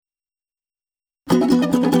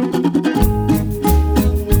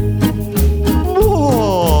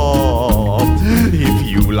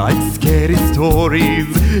like scary stories,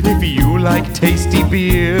 if you like tasty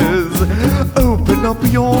beers, open up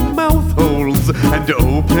your mouth holes and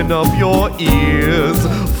open up your ears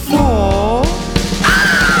for... Booze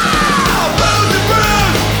and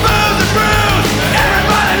Brews! Booze and Brews!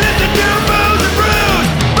 Everybody listen to Booze and Brews!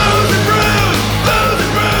 Booze and Brews! Booze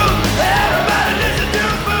and Brews! Everybody listen to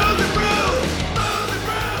Booze and Brews! Booze and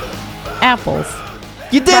Brews! Apples.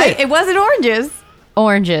 You did Right? it. It wasn't oranges.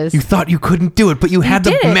 Oranges. You thought you couldn't do it, but you had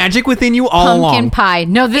the did it. magic within you all Pumpkin along. pie.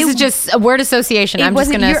 No, this is just a word association. I'm just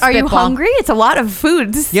wasn't. going to Are you spitball. hungry? It's a lot of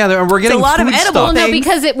foods. Yeah, we're getting a lot of food edible stuff. Well, no, things.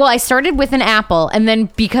 because I started with an apple, and then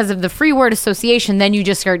because of the free word association, then you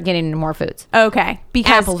just start getting into more foods. Okay,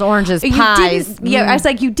 because Apples, oranges, you pies. didn't- Yeah, I was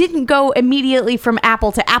like, you didn't go immediately from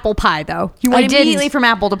apple to apple pie, though. You went I didn't. immediately from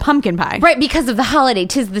apple to pumpkin pie. Right, because of the holiday.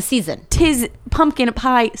 'Tis the season. Tis pumpkin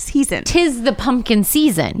pie season. 'Tis the pumpkin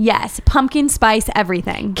season. Yes, pumpkin spice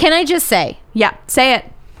everything. Can I just say, Yeah, say it.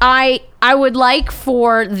 I would like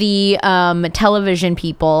for the television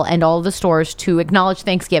people and all the stores to acknowledge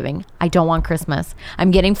Thanksgiving. I don't want Christmas.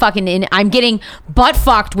 I'm getting butt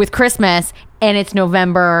fucked with Christmas, and it's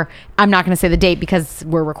November. I'm not going to say the date because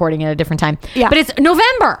we're recording at a different time. Yeah. But it's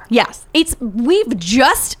November. Yes, we've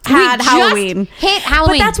just had just Halloween. hit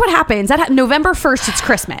Halloween. But that's what happens. November 1st, it's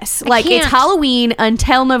Christmas. Like it's can't. Halloween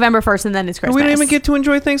until November 1st, and then it's Christmas. We don't even get to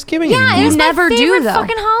enjoy Thanksgiving Yeah, anymore. it's never my do, favorite though.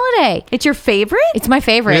 fucking holiday. It's your favorite? It's my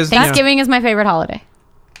favorite. It is, Thanksgiving is my favorite holiday.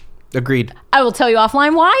 Agreed. I will tell you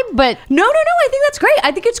offline why, but No. I think that's great.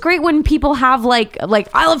 I think it's great when people have like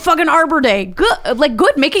I love fucking Arbor Day.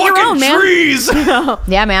 Good, make it your own, man. trees.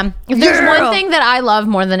 yeah, man. If there's Yeah. one thing that I love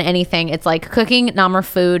more than anything, it's like cooking Namar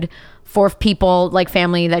food for people, like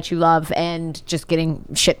family that you love, and just getting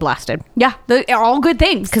shit blasted. Yeah, they're all good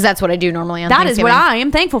things. Because that's what I do normally on That is Thanksgiving. what I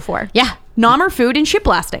am thankful for. Yeah. Namar food and shit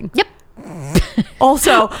blasting. Yep.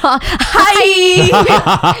 Also, hi.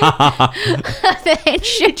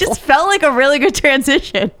 It just felt like a really good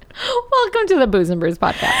transition. Welcome to the Booze and Brews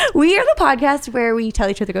podcast. We are the podcast where we tell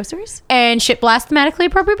each other ghost stories. And shit blast thematically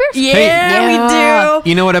appropriate beers. Yeah, we do.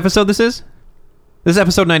 You know what episode this is? This is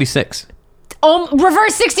episode 96.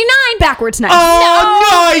 Reverse 69. Backwards nice.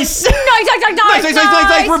 Oh, nice!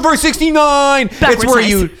 Nice. Reverse 69. It's Backwards where nice.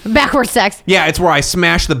 you. Backwards sex. Yeah, it's where I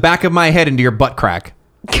smash the back of my head into your butt crack.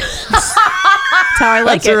 That's how I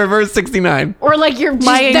like That's a it. reverse 69. Or like your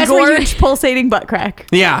My that's where you engorged, pulsating butt crack.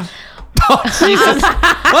 Yeah. Oh, Jesus.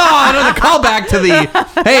 Oh, another callback to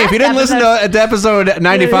the. Hey, if you didn't listen to episode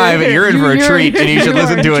 95, you're in for a treat, and you should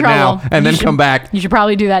listen in to it now trouble. and You then should- come back. You should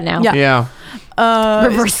probably do that now. Yeah. Yeah.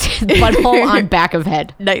 Reverse butthole on back of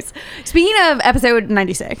head. Nice. Speaking of episode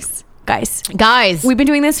 96, guys, We've we've been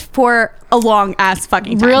doing this for a long ass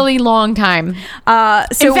fucking time. really long time.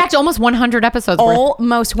 So In fact, almost 100 episodes worth.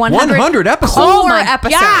 almost 100, 100 episodes? core Oh my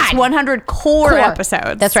episodes. God. 100 core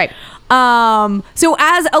episodes. That's right. So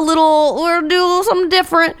as we'll do something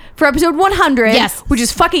different for episode 100. Yes. Which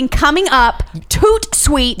is fucking coming up. Toot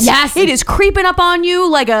sweet. Yes. It is creeping up on you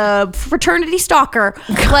like a fraternity stalker.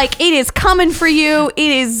 Like it is coming for you.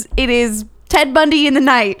 It is Ted Bundy in the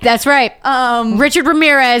night. That's right. Richard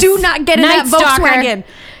Ramirez. Do not get in that Night Stalker. Volkswagen.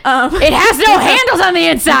 It has no handles on the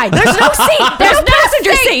inside. There's no seat. There's no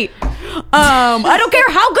passenger seat. I don't care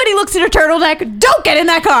how good he looks in a turtleneck. Don't get in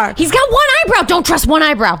that car. He's got one eyebrow. Don't trust one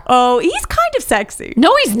eyebrow. Oh, he's kind of sexy.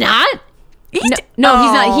 No, he's not. He's No,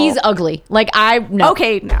 he's not. He's ugly. Like no.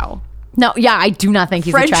 Okay, no. No, yeah, I do not think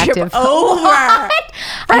he's Friendship attractive. over. What?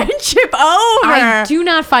 Friendship over. I do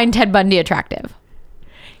not find Ted Bundy attractive.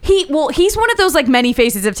 He's one of those like many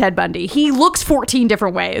faces of Ted Bundy. He looks 14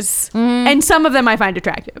 different ways, and some of them I find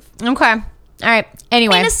attractive Okay. All right.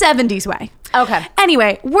 Anyway. in a 70s way. Okay.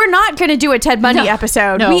 Anyway, we're not going to do a Ted Bundy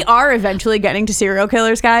episode. no. We are eventually getting to serial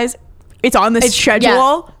killers, guys. It's on the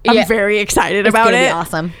schedule. yeah. I'm Yeah. very excited It's about gonna it. be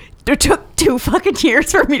awesome. It took 2 fucking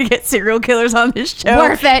years for me to get serial killers on this show.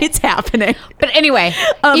 Worth it. It's happening. But anyway,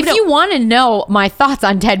 if no. you want to know my thoughts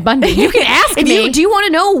on Ted Bundy, you can ask If me. do you want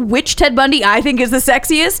to know which Ted Bundy I think is the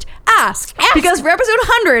sexiest? Ask. Because for episode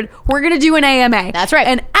 100, we're going to do an AMA. That's right.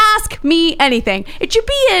 And ask me anything. It should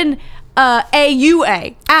be in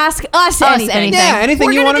AUA. Ask us anything. anything. Yeah, anything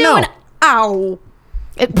We're you gonna want to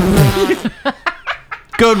do know. an ow.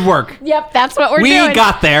 Good work. Yep, that's what we're We doing.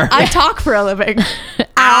 got there. I talk for a living.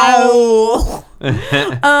 Ow.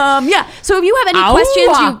 Yeah. So if you have any Ow.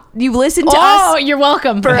 questions, you've listened to Oh, us you're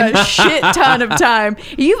welcome. for a shit ton of time.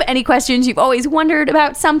 If you have any questions, you've always wondered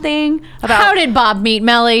about something. About How did Bob meet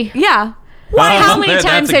Melly? yeah. How many That's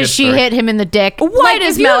times a good has she story. hit him in the dick? Why Like,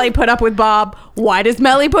 does if you- Melly put up with Bob? Why does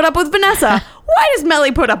Melly put up with Vanessa? Why does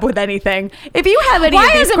Melly put up with anything? If you have any Why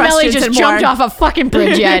of these hasn't Melly questions just and jumped more, off a fucking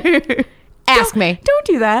bridge yet? Ask me. Don't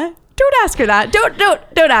do that. don't ask her that.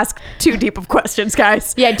 Don't ask too deep of questions,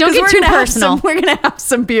 guys. Yeah, don't 'Cause get we're too gonna have personal. we're gonna have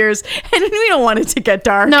some beers, and we don't want it to get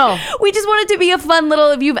dark. No. We just want it to be a fun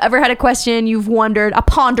little. If you've ever had a question, you've wondered, a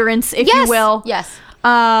ponderance, if you Yes. will. Yes.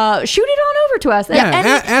 Shoot it on over to us. Yeah, And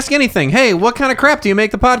ask anything. Hey, what kind of crap do you make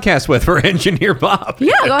the podcast with for Engineer Bob?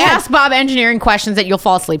 yeah, go ahead. Ask Bob engineering questions that you'll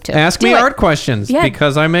fall asleep to. Ask Do me it. art questions Yeah.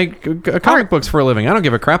 because I make comic books for a living. I don't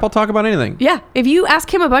give a crap. I'll talk about anything. Yeah, if you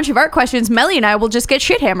ask him a bunch of art questions, Melly and I will just get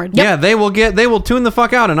shit hammered. Yeah, they will tune the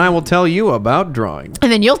fuck out, and I will tell you about drawing.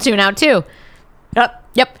 And then you'll tune out too.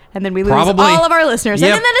 Yep. And then we lose Probably. all of our listeners.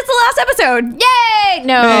 Yep. And then it's the last episode. Yay!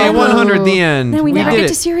 No. Hey, 100 the end. Then we never did get it.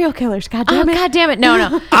 to serial killers. God Oh damn it. God damn it!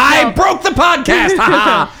 No. I broke the podcast.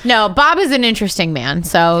 Haha. No, Bob is an interesting man.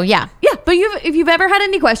 So yeah. Yeah, but if you've ever had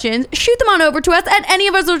any questions, shoot them on over to us at any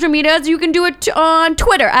of our social medias. You can do it on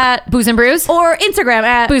Twitter at Booze and Brews. or Instagram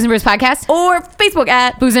at Booze and Brews podcast. or Facebook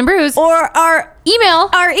at Booze and Brews. or our Email.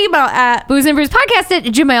 email at Booze and Brews podcast at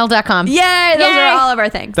gmail.com. Yay, those Yay. are all of our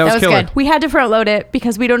things. That was killer. good. We had to front load it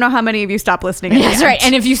because we don't know how many of you stopped listening. at the That's end. right.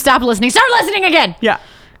 And if you stop listening, start listening again. Yeah.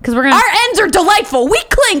 Because we're gonna. Our ends are delightful. We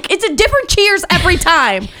clink. It's a different cheers every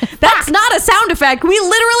time. That's not a sound effect. We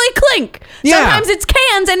literally clink. Yeah. Sometimes it's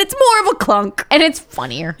cans and it's more of a clunk. and it's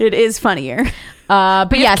funnier. It is funnier.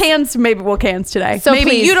 But yes. Cans, maybe we'll cans today. So maybe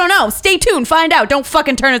please. you don't know. Stay tuned. Find out. Don't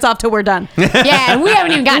fucking turn us off till we're done. Yeah, and we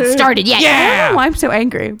haven't even gotten started yet. I don't know why I'm so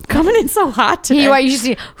angry. Coming in so hot today. You are. You just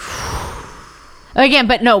see. Again,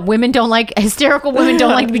 but no, women don't like hysterical. Women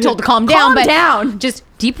don't like to be told to calm down. Calm But down. just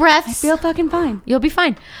deep breaths. feel fucking fine. You'll be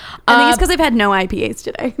fine. I think it's because I've had no IPAs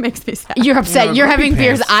today. Makes me sad. You're upset. Yeah, You're grumpy having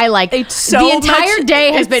beers pants. I like. It's so the entire much-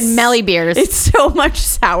 day has it's- been Melly beers. It's so much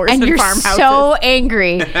sours and in you're farmhouses. so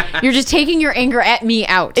angry. You're just taking your anger at me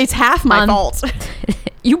out. It's half my fault.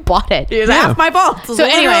 You bought it. It's Yeah. half my fault. It's So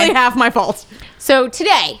anyway. literally half my fault. So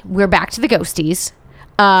today we're back to the ghosties,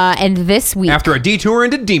 and this week. After a detour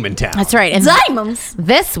into Demon Town. That's right. And Diamonds.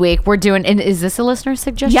 this week we're doing. And is this a listener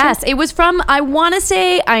suggestion? Yes, it was from, I want to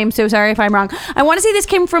say, I am so sorry if I'm wrong. I want to say this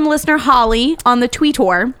came from listener Holly on the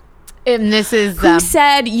Tweetor, And this is who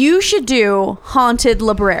said you should do haunted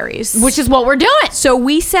libraries. which is what we're doing. So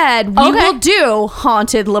we said we Okay. will do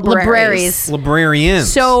haunted libraries.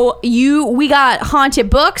 Librarians. So we got haunted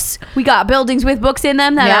books. We got buildings with books in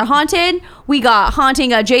them that Yeah. are haunted. We got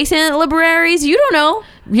haunting adjacent libraries. You don't know.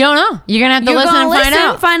 You don't know. You're gonna have to You're listen gonna and find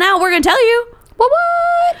out. Find out. We're gonna tell you. What?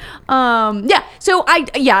 Yeah. So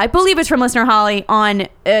I believe it's from listener Holly on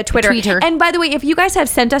Twitter. Tweeter. And by the way, if you guys have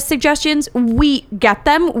sent us suggestions, we get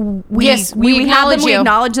them. Yes, we have them. acknowledge We you.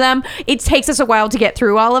 acknowledge them. It takes us a while to get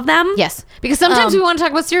through all of them. Yes, because sometimes we want to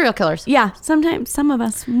talk about serial killers. Yeah. Sometimes some of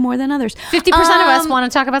us more than others. 50% of us want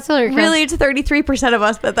to talk about serial killers. Really, it's 33% of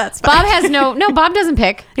us, but that's fine. Bob has no. Bob doesn't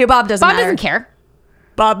pick. Yeah, Bob doesn't. Bob matter. doesn't care.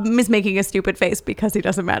 Bob is making a stupid face because he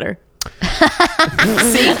doesn't matter.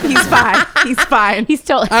 See, he's fine. He's fine. He's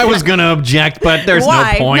still. I was going to object, but there's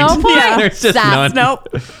Why? no point. No point. Yeah. There's just Stop. none. Nope.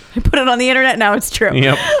 I put it on the internet. Now it's true.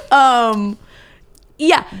 Yep.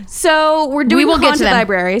 Yeah. So we're doing will get to haunted them.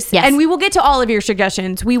 libraries. Yes. And we will get to all of your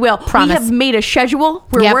suggestions. We will. Promise. We have made a schedule.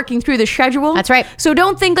 We're Yep. working through the schedule. That's right. So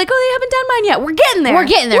don't think like, oh, they haven't done mine yet. We're getting there. We're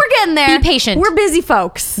getting there. We're getting there. Be patient. We're busy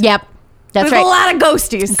folks. Yep. That's There's right. a lot of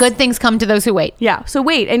ghosties. Good things come to those who wait. Yeah. So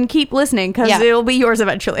wait and keep listening because Yeah. it'll be yours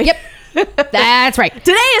eventually. Yep. That's right.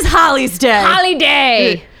 Today is Holly's day.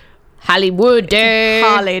 Holiday. Hollywood Day.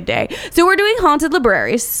 Holiday. So we're doing haunted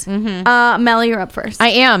libraries. Melly, you're up first. I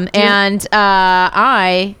am. And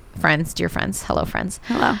dear friends, hello, friends.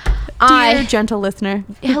 Hello. I- Dear gentle listener.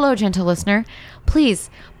 Hello, gentle listener. Please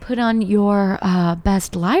put on your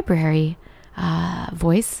best library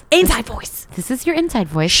voice. Inside voice. This is your inside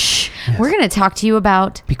voice. Shh. We're going to talk to you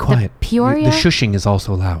about Be quiet. the Peoria. The shushing is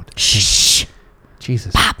also loud. Shh.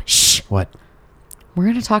 Jesus. Bob, shh. What? We're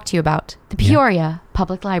going to talk to you about the Peoria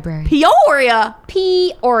Public Library. Peoria.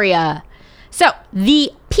 Peoria. So,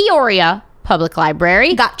 the Peoria Public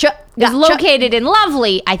Library Gotcha. is located in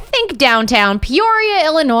lovely, I think, downtown Peoria,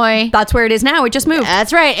 Illinois. That's where it is now. It just moved.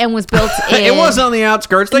 That's right, and was built in... It was on the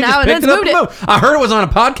outskirts. They No, just picked that's it up moved and it. moved. I heard it was on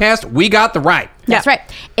a podcast. We got the right. That's Yeah. right.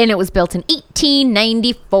 And it was built in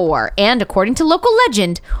 1894. And according to local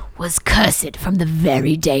legend, was cursed from the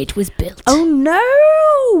very day it was built. Oh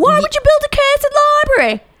no! Why would you build a cursed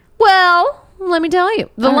library? Well, let me tell you.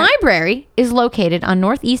 The All right. library is located on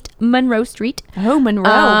Northeast Monroe Street. Oh, Monroe.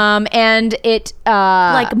 And it...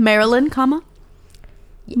 like Maryland, comma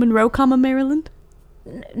Monroe, comma Maryland.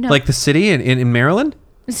 no, Like the city in Maryland?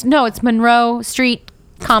 no, it's Monroe Street,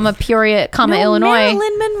 comma, Peoria, comma, No, Illinois.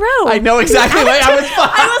 Marilyn Monroe. I know exactly what I was.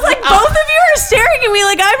 I was like, both of you are staring at me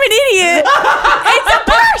like I'm an idiot. It's a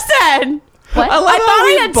person. What? I love how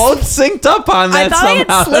we both synced up on I that thought I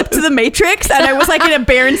somehow. had slipped to the Matrix, and I was like in a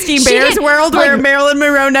Berenstein Bears did. world where Like- Marilyn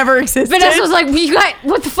Monroe never existed. Vanessa was like, "You got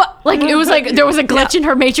what the fuck?" Like it was like there was a glitch in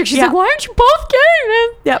her matrix. She's Yeah. like, "Why aren't you both gay, man?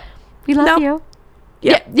 Yep. We love No. you."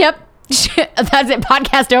 Yep. Yep. That's it.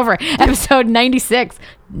 Podcast over. Episode 96.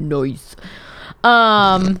 Nice.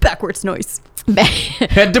 Backwards noise.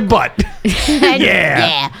 Head to butt.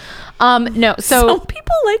 Yeah. No. So Some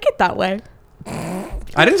people like it that way.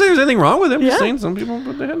 I didn't say there was anything wrong with him. Just saying some people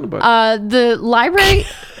put their head in the butt. the library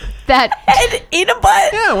that Head in a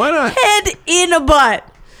butt. Yeah, why not? Head in a butt.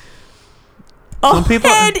 Oh, Some people-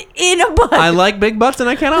 head in a butt. I like big butts and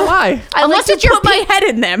I cannot lie. I Unless like it's to your put my head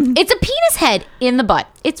in them. it's a penis head in the butt.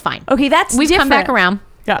 It's fine. Okay, that's We've come back different. around.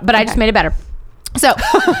 Yeah, But I okay. just made it better. So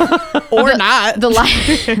Or not.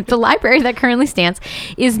 the library that currently stands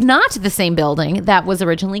is not the same building that was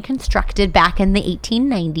originally constructed back in the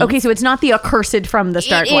 1890s. Okay, so it's not the accursed from the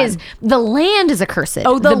start It is. one. The land is accursed.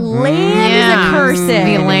 Oh, the land is accursed.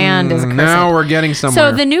 The land is accursed. Now we're getting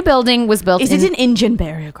somewhere. So the new building was built Is in... it an Indian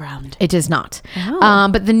burial ground? It is not. Oh.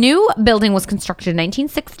 But the new building was constructed in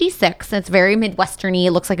 1966. It's very Midwesterny.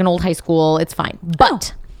 It looks like an old high school. It's fine.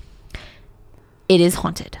 But it is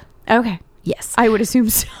haunted. Okay. Yes. I would assume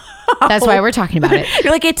so. That's why we're talking about it.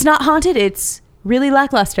 You're like, it's not haunted. It's really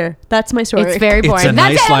lackluster. That's my story. It's very It's boring. a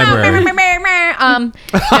That's nice it. library.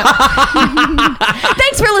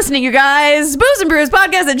 Thanks for listening, you guys. Booze and Brews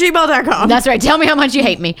podcast at gmail.com. That's right. Tell me how much you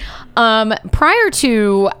hate me. Prior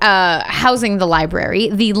to housing the library,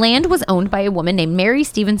 the land was owned by a woman named Mary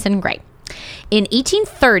Stevenson Gray. In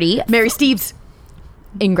 1830, Mary Steves.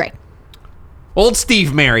 in Gray. Old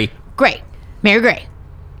Steve Mary. Gray. Mary Gray.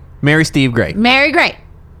 Mary Steve Gray. Mary Gray.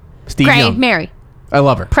 Steve Gray Young. Mary. I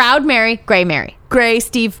love her. Proud Mary. Gray Mary. Gray,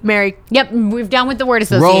 Steve, Mary. Yep, we've done with the word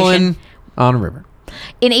association. Rolling on a river.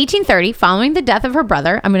 In 1830, following the death of her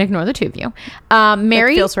brother, I'm going to ignore the two of you,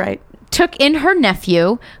 Mary Feels right. took in her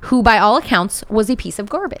nephew, who by all accounts was a piece of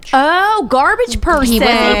garbage. Oh, garbage person. He was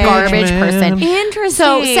a garbage man. person. Interesting.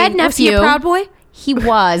 So said nephew. Was he a proud boy? He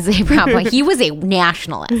was a proud boy. He was a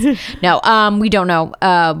nationalist. No, we don't know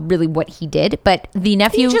really what he did, but the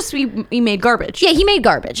nephew He made garbage. yeah, he made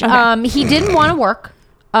garbage. Okay. He didn't want to work.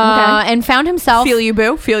 Okay. And found himself Feel you,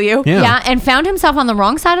 boo. Feel you. Yeah. yeah, and found himself on the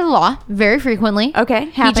wrong side of the law very frequently. Okay,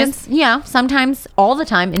 He happens. just sometimes all the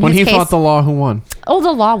time. In When his he case, fought the law, who won? the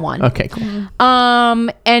law won. Okay, cool.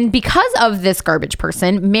 And because of this garbage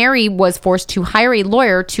person, Mary was forced to hire a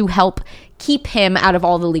lawyer to help keep him out of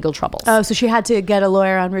all the legal troubles. Oh, so she had to get a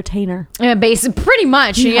lawyer on retainer. Pretty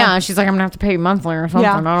much, yeah. She's like, I'm gonna have to pay you monthly or something.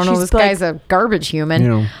 Yeah, I don't know. she's This like- guy's a garbage human.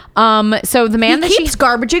 Yeah. So the man He that keeps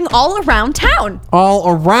garbaging all around town. All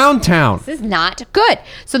around town. this is not good.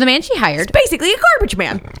 So the man she hired, Basically a garbage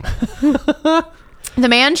man. the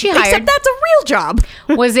man she hired Except that's a real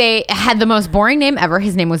job. had the most boring name ever.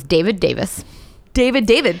 His name was David Davis. David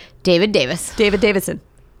Davis. Davidson.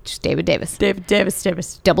 Just David Davis.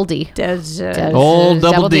 Davis. Double D. Old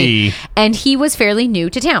Double D. And he was fairly new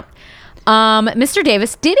to town. Mr.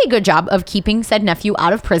 Davis did a good job of keeping said nephew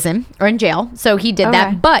out of prison or in jail. So he did Okay.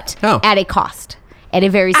 that, but Oh. at a cost. At a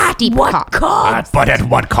very steep What cost. cost? But at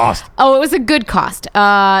what cost? Oh, it was a good cost.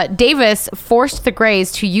 Davis forced the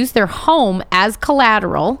Grays to use their home as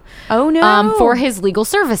collateral. Oh, no. For his legal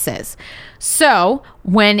services. So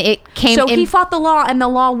when it came, So in, he fought the law and the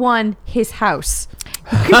law won his house.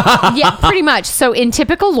 yeah, pretty much. So in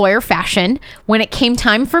typical lawyer fashion, when it came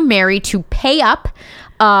time for Mary to pay up,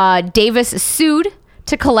 Davis sued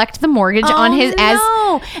to collect the mortgage on his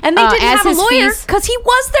and they didn't as have a his lawyer fees. because he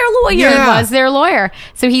was their lawyer. He Yeah. was their lawyer.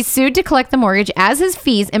 So he sued to collect the mortgage as his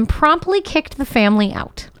fees and promptly kicked the family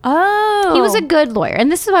out. Oh, He was a good lawyer,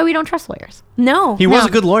 and this is why we don't trust lawyers. no. He was No. a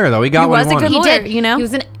good lawyer, though. He got He what was he a wanted. good lawyer, you know? He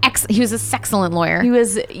was he was a excellent lawyer. He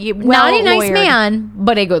was Not a nice well-lawyered. man,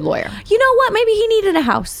 but a good lawyer. You know what? Maybe he needed a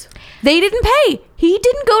house. They didn't pay. He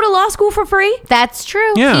didn't go to law school for free. That's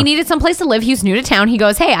true. Yeah. He needed someplace to live. He was new to town. He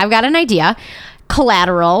goes, "Hey, I've got an idea."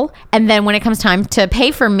 Collateral, and then when it comes time to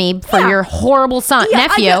pay for me for Yeah. your horrible son Yeah,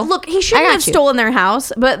 nephew, look, he I shouldn't got have you. stolen their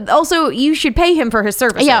house, but also you should pay him for his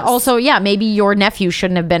services. Yeah. Also, yeah, maybe your nephew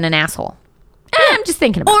shouldn't have been an asshole. I'm just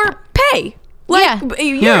thinking about or that. pay. Like, Yeah.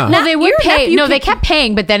 Yeah. No, they would your pay. nephew No, they can- kept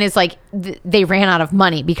paying, but then it's like they ran out of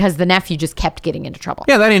money because the nephew just kept getting into trouble.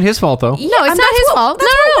 Yeah, that ain't his fault, though. No, it's and not that's his what- fault.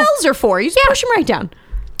 That's No, what no, no. wells are for. You just push him right down.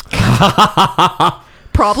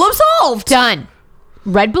 Problem solved. Done.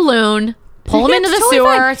 Red balloon. Pull him Yeah, into the it's totally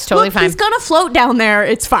sewer. fine. It's totally Look, fine. He's gonna float down there.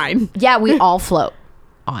 It's fine. Yeah, we all float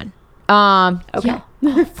on. Okay. Yeah,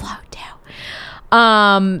 all float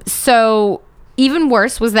down. So even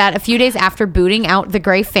worse was that a few days after booting out the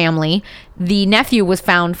Gray family, the nephew was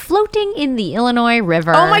found floating in the Illinois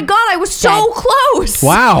River. Oh my God, I was so close.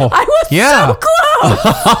 Wow. I was Yeah. so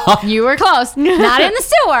close. You were close. Not in the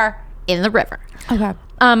sewer, in the river. Okay.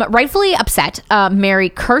 Rightfully upset, Mary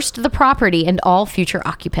cursed the property and all future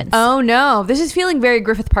occupants. Oh no, this is feeling very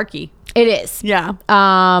Griffith Parky. It is. Yeah.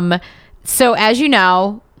 So as you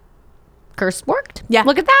know, curse worked. Yeah.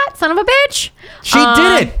 Look at that, son of a bitch. She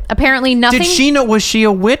did it. Apparently nothing. Did she know? Was she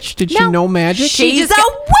a witch? Did she No. know magic? She She's just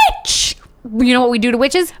a witch. You know what we do to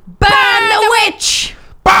witches? Burn the witch.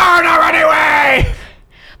 Burn her anyway.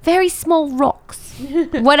 Very small rocks.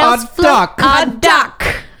 What else? duck. A duck.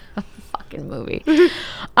 Fucking movie.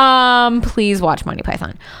 Please watch Monty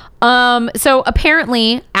Python. So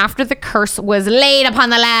apparently, after the curse was laid upon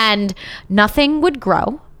the land, nothing would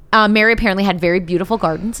grow. Mary apparently had very beautiful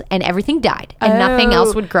gardens, and everything died, and nothing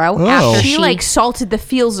else would grow after She like salted the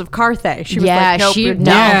fields of Carthage. She was yeah, like, nope, she you're no,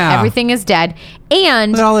 done. Yeah. everything is dead,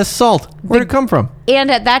 and Look at all this salt. Where'd it come from?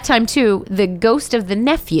 at that time too, the ghost of the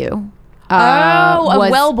nephew. Of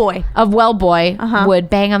Wellboy. Of Wellboy would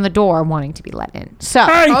bang on the door wanting to be let in. So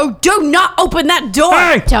Oh, do not open that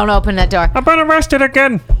door. don't open that door. I've been arrested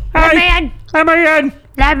again. Let me in. I'm in.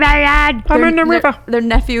 Let me in. I'm in the river. Their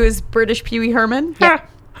nephew is British Pee Wee Herman. Yep.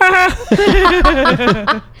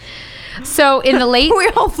 So in the late We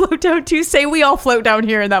all float down too. Say we all float down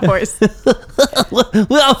here in that voice.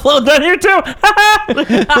 We'll float down here too.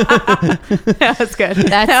 That was good.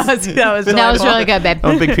 That's- that was that was delightful. really good, babe.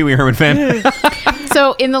 I'm a big Pee Wee Herman fan.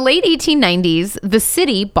 So in the late 1890s, the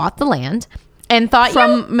city bought the land and thought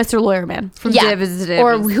From Mr. Lawyerman. From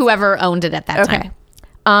or whoever owned it at that Okay.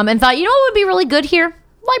 time. And thought, you know what would be really good here?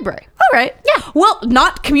 Library. All right. Yeah. Well,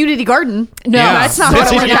 not community garden. No, Yeah. that's not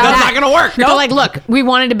That's going to work. not gonna work. They're like, look, we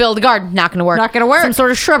wanted to build a garden. Not going to work. Not gonna work. Some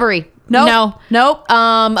sort of shrubbery. Nope. No. Nope.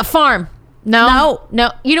 A farm. No.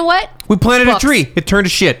 No. You know what? We planted Books. a tree. It turned to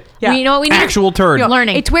shit. Yeah. You know what we need? Actual turd. Yo,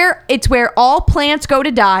 learning. It's where all plants go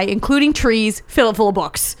to die, including trees. Fill it full of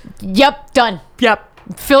books. Yep. Done.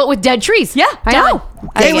 Yep. Fill it with dead trees. Yeah, I Done. know.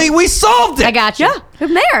 Haley, we solved it. I got you. Yeah.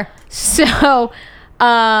 I'm there. So,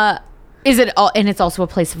 is it all? And it's also a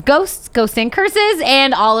place of ghosts and curses,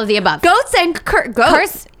 and all of the above. Goats and goats.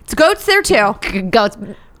 Curse. It's goats there too. Goats.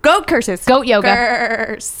 Goat curses. Goat yoga.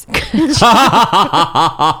 Curse.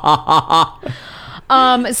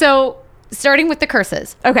 So starting with the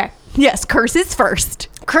curses. Okay. Yes, curses first.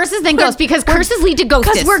 Curses then ghosts, because curses lead to ghosts.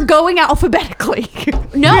 Because we're going alphabetically.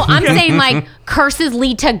 No, I'm saying like curses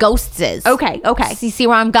lead to ghosts. Okay. You see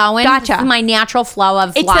where I'm going? Gotcha. This is my natural flow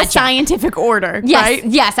of It's logic. a scientific order. Yes, Right?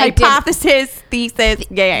 yes, I did. Hypothesis, thesis.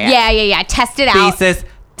 Yeah. Test it out. Thesis,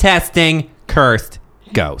 testing, cursed,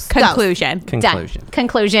 ghost. Conclusion. Conclusion. Done.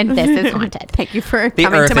 Conclusion. This is haunted. Thank you for The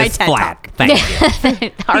coming earth to my is TED flat. Talk. Thank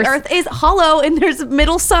you. The earth is hollow and there's a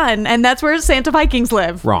middle sun, and that's where Santa Vikings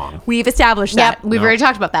live. Wrong. We've established that. Yep, we've No. already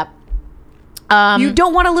talked about that. You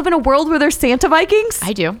don't want to live in a world where there's Santa Vikings?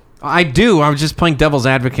 I do. I do. I was just playing devil's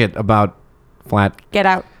advocate about flat Get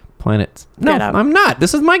out. planets. No, Get out. I'm not.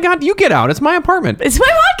 This is my God. You get out. It's my apartment. It's my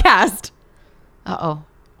podcast. Uh-oh.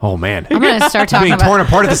 Oh, man. I'm going to start talking Being about torn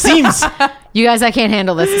apart at the seams. you guys. I can't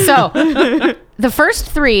handle this. So, the first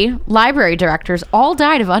 3 library directors all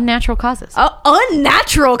died of unnatural causes.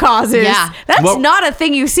 Unnatural causes. Yeah. That's What- not a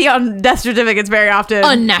thing you see on death certificates very often.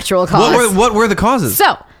 Unnatural causes. What were the causes?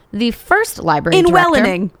 So, the first library in director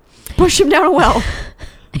Wellening. Push him down a well.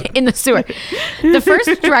 in the sewer. The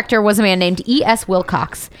first director was a man named E.S.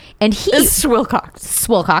 Wilcox, and he It's Wilcox.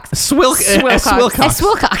 Swilcox. Swilcox.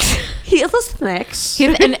 Wilcox. He is a snake. He's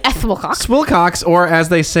an S. Wilcox. Swilcox, or as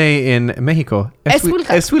they say in Mexico,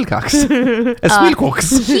 Eswilcox.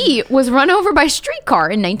 Eswilcox. He was run over by a streetcar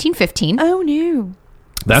in 1915. Oh no.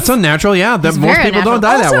 That's unnatural, yeah. That It's most very people don't unnatural.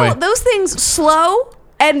 die that Also, way. those things slow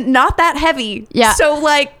and not that heavy. Yeah. So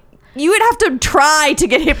like you would have to try to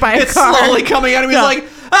get hit by a It's car. slowly coming at him. He's Yeah. like,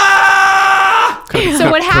 ah! So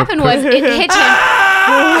what happened was it hit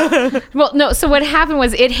him. Well, no. So what happened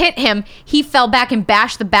was it hit him. He fell back and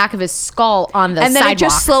bashed the back of his skull on the and then sidewalk. it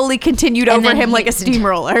just slowly continued And over then him he- like a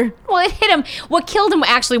steamroller. Well, it hit him. What killed him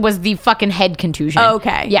actually was the fucking head contusion.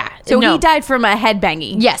 Okay. Yeah. So no. he died from a head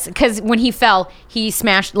banging. Yes, because when he fell, he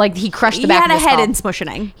smashed, like he crushed the He back had of a his head skull. in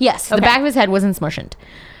smushioning. Yes, the Okay. back of his head was in smushed.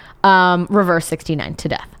 Reverse 69 to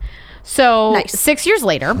death. So Nice. 6 years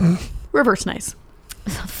later, Reverse nice.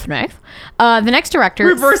 Thneck, the next director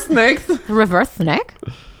snake. reverse Thneck.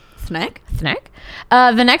 Snake.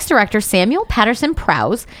 The next director, Samuel Patterson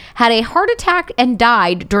Prowse, had a heart attack and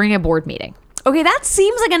died during a board meeting. Okay, that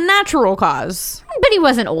seems like a natural cause. But he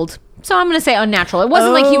wasn't old, so I'm going to say unnatural. It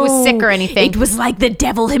wasn't like he was sick or anything. It was like the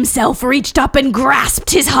devil himself reached up and grasped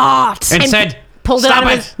his heart. And said, pulled "Stop it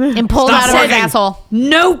out it. of his, and pulled Stop out of his working." asshole.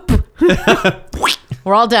 Nope.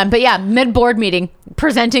 We're all done. But yeah, mid-board meeting,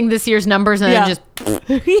 presenting this year's numbers and Yeah. then just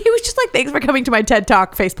He was just like, thanks for coming to my TED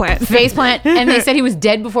Talk faceplant. faceplant. And they said he was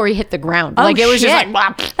dead before he hit the ground. Oh, Like, it was just shit. like,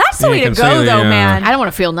 blah. That's the Yeah, way you to can go, see though, the, man. I don't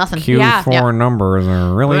want to feel nothing. Q4 Yeah. numbers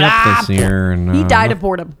are really up this year. And He died of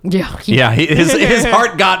boredom. Yeah. Yeah, his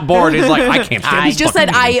heart got bored. He's like, I can't stand He this just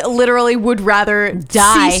fucking said, meeting. I literally would rather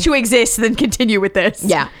Die. cease to exist than continue with this.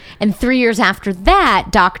 Yeah. And 3 years after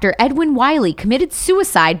that, Dr. Edwin Wiley committed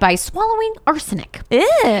suicide by swallowing arsenic.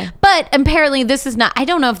 Ew. But apparently, this is not, I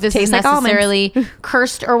don't know if this Tastes is like almonds. necessarily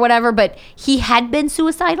cursed or whatever, but he had been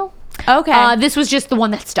suicidal. Okay. This was just the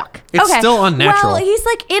one that stuck. It's still unnatural. Well, he's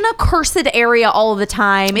like in a cursed area all the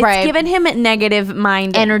time. It's Right. given him negative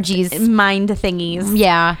mind Energies. mind thingies.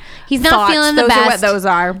 Yeah. He's not Thoughts. feeling the Those best. are what those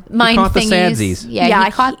are. Mind caught the thingies. sadsies. Yeah,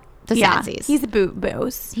 he caught the yeah. sadsies. He's a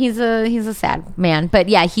boos. He's a sad man, but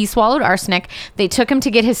yeah, he swallowed arsenic. They took him to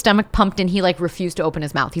get his stomach pumped, and he like refused to open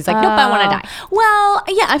his mouth. He's like, "Nope, I want to die." Well,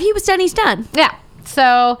 yeah, if he was done, he's done. Yeah,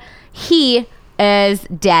 so he is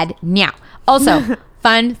dead now. Also,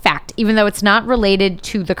 fun fact: even though it's not related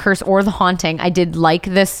to the curse or the haunting, I did like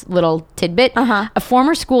this little tidbit. A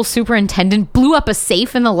former school superintendent blew up a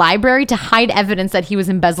safe in the library to hide evidence that he was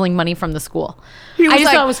embezzling money from the school. I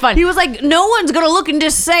just thought it was fun. He was like, no one's gonna look in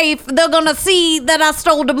this safe. They're gonna see that I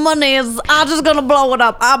stole the money. I'm just gonna blow it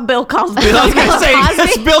up. I'm Bill Cosby. I was gonna say,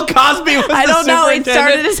 Cosby? Bill Cosby was I the don't know. It started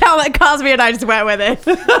superintendent. to sound like Cosby, and I just went with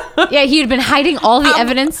it. Yeah, he had been hiding all the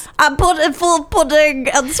evidence. I put it full of pudding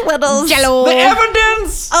and sweaters. Jello. The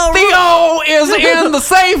evidence, Oh, Theo, is in the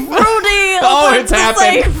safe. Rudy, Oh, open it's the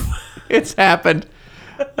happened. safe. It's happened.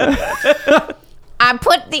 I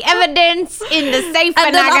put the evidence in the safe and,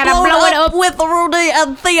 And then I gotta blow it up. with Rudy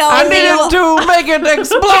and Theo. I needed to make it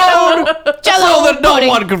explode so that no pudding.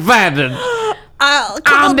 one could find it. I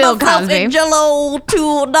I'm covered Bill myself Cosby. in Jello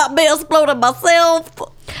to not be exploded myself.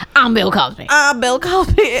 I'm Bill Cosby. I'm Bill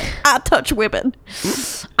Cosby. I touch women.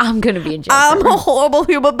 I'm gonna be in jail. I'm forever. a horrible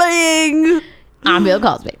human being. I'm Bill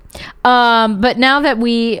Cosby. But now that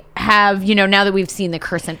we have, now that we've seen the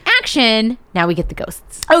curse in action, now we get the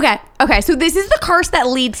ghosts. Okay. So this is the curse that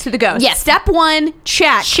leads to the ghost. Yes. Step 1,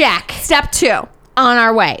 check. Check. Step 2. On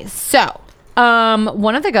our way. So,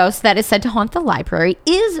 one of the ghosts that is said to haunt the library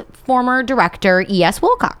is former director E.S.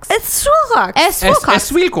 Wilcox. It's Sherlock. S.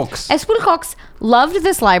 Wilcox. Wilcox. S. Wilcox loved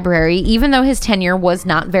this library, even though his tenure was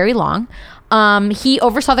not very long. He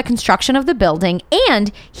oversaw the construction of the building,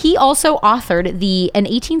 and he also authored an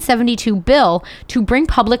 1872 bill to bring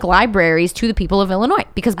public libraries to the people of Illinois,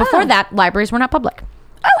 because before that, libraries were not public.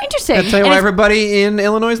 Oh, interesting. I tell you And why it's- everybody in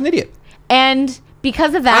Illinois is an idiot. And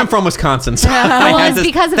because of that, I'm from Wisconsin, so well, I had it's to-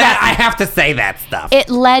 because of that. I have to say that stuff. it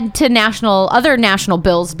led to other national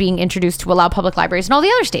bills being introduced to allow public libraries in all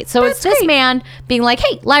the other states. So it's this great. man being like,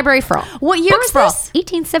 "Hey, library for all." What year Books was for all. this?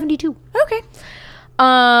 1872. Okay.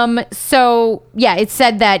 So yeah, it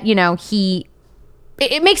said that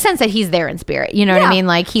it makes sense that he's there in spirit. You know what I mean?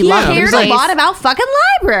 Like he loved the cared place. a lot about fucking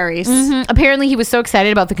libraries. Apparently, he was so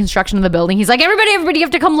excited about the construction of the building. He's like, everybody, you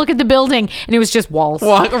have to come look at the building. And it was just walls.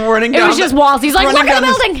 Running It down was just walls. He's like, running look at the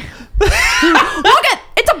down this- building. Look at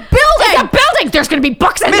it's a building. It's a building. There's going to be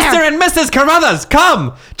books in Mr. there. and Mrs. Carruthers,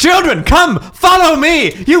 come! Children, come! Follow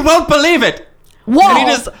me! You won't believe it! Wall. And he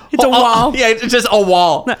just, It's a wall. Yeah, it's just a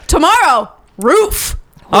wall. Tomorrow, roof.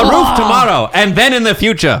 A roof tomorrow, and then in the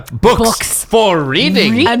future, books for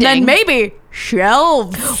reading. And then maybe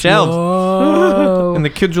shelves. Shelves. And the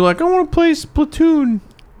kids are like, I want to play Splatoon.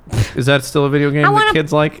 Is that still a video game wanna- that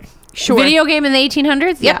kids like? Sure. Video game in the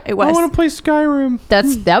 1800s? Yeah, Yep. it I was. want to play Skyrim. That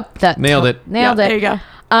Nailed it. Nailed Yeah, it. there you go.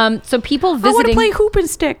 So people I want to visiting play hoop and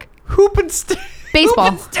stick. Hoop and stick.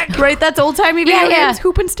 baseball. Right, that's old timey video games.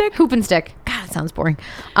 Hoop and stick. Hoop and stick. God, it sounds boring.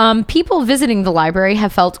 People visiting the library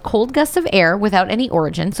have felt cold gusts of air without any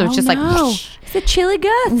origin. So it's just like, whoosh. It's a chilly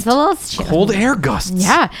gust. It's a little chill. Cold air gusts.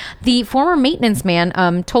 Yeah. The former maintenance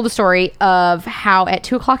man told the story of how at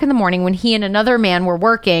 2:00 in the morning when he and another man were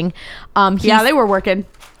working, Yeah, they were working.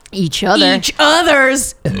 each other. Each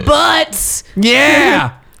other's butts.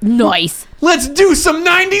 Yeah. Nice. Let's do some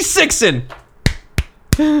 96ing.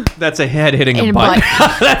 That's a head hitting In a a butt.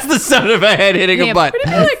 butt. That's the sound of a head hitting Yeah. a butt.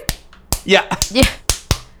 Yeah. Yeah.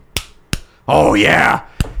 Oh, yeah.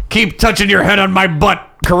 Keep touching your head on my butt,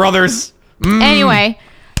 Carruthers. Anyway,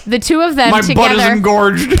 the two of them My butt is together.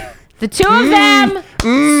 engorged. The two of them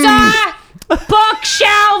saw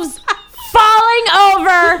bookshelves falling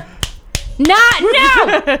over. No.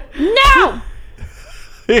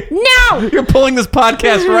 You're pulling this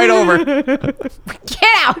podcast right over. Get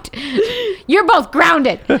out. You're both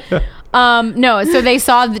grounded. No, so they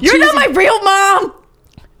saw the You're two. not my real mom.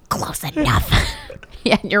 Close enough.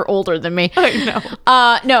 Yeah, you're older than me. I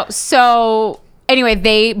know. No, so anyway,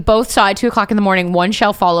 they both saw at 2:00 in the morning one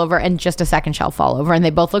shelf fall over and just a second shelf fall over, and they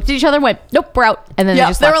both looked at each other and went, "Nope, we're out." And then Yeah, they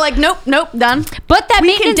just they were left. like, nope, done. But that We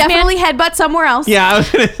can maintenance definitely man, headbutt somewhere else. Yeah, I was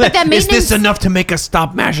gonna say, that is this maintenance- enough to make us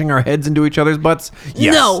stop mashing our heads into each other's butts?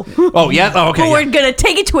 Yes. No. Oh, yeah? Oh, okay. But yeah. we're gonna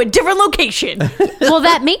take it to a different location. well,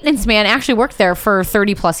 that maintenance man actually worked there for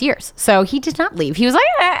 30 plus years, so he did not leave. He was like,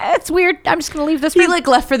 "It's weird. I'm just gonna leave this He room." like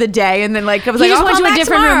left for the day, and then like I was He like, just I'll went come to a back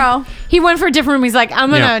different tomorrow. room. He went for a different room. He's like, "I'm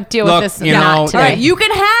gonna Yeah. deal Look, with this you know, not All today." right, you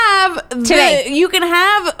can have Today. you can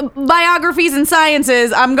have biographies and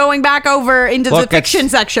sciences. I'm going back over into the fiction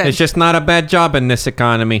section. It's just not a bad job in this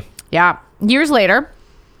economy. Yeah. Years later,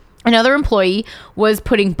 another employee was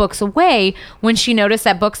putting books away when she noticed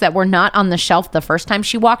that books that were not on the shelf the first time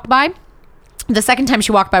she walked by, the second time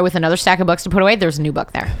she walked by with another stack of books to put away, there's a new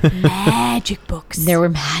book there. Magic books. There were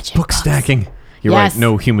magic Book books. stacking. You're Yes. right.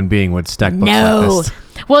 No human being would stack books No. like this.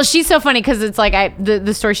 Well, she's so funny because it's like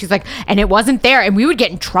the story. She's like, and it wasn't there, and we would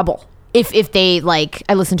get in trouble if they like.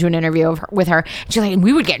 I listened to an interview of her, with her, and she's like, and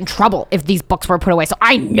we would get in trouble if these books were put away. So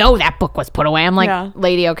I know that book was put away. I'm like, Yeah.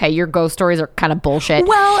 lady, okay, your ghost stories are kind of bullshit.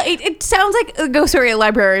 Well, it sounds like a ghost story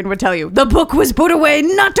librarian would tell you. The book was put away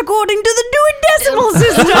not according to the Dewey Decimal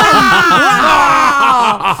System.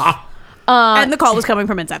 And the call was coming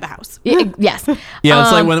from inside the house. Yes. Yeah,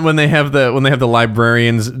 it's like when they have the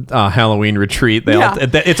librarians Halloween retreat.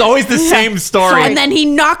 It's always the same story. And then he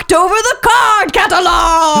knocked over the card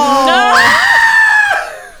catalog.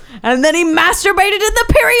 And then he masturbated in the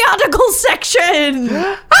periodical section.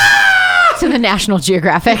 To the National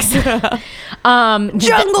Geographics.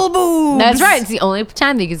 Jungle boobs. That's right. It's the only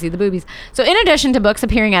time that you can see the boobies. So in addition to books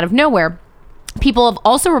appearing out of nowhere, people have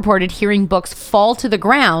also reported hearing books fall to the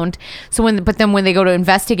ground. So but then when they go to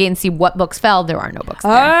investigate and see what books fell, there are no books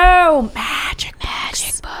there. Oh, magic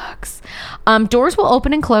Books. Doors will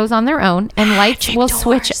open and close on their own, and lights will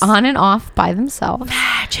switch on and off by themselves.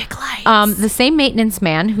 Magic lights. The same maintenance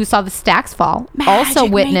man who saw the stacks fall also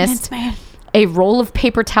witnessed a roll of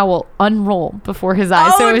paper towel unroll before his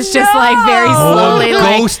eyes. So it was just like very slowly.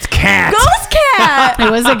 like, Ghost cat. Ghost cat.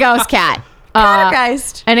 it was a ghost cat.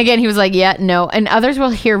 Poltergeist. And again, he was like, yeah, no. And others will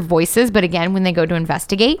hear voices, but again, when they go to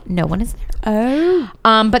investigate, no one is there. Oh.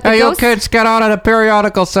 But the Hey, you ghost, kids, get out of the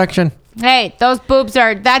periodical section. hey, those boobs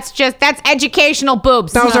that's educational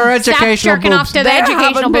boobs. Those are educational Stop jerking boobs. off to the There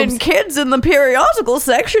educational haven't been boobs. kids in the periodical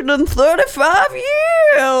section in 35 years.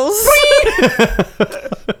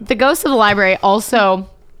 The ghosts of the library also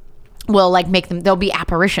will like make them. There'll be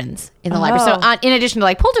apparitions in the library. So in addition to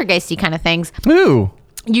like poltergeisty kind of things, Ooh.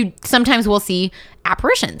 you sometimes will see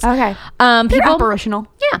apparitions. Okay. People. Apparitional.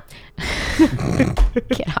 Yeah.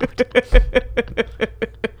 Get out.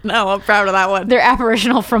 No, I'm proud of that one. They're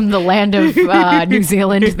apparitional from the land of New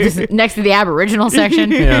Zealand, next to the Aboriginal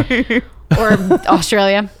section, Yeah. or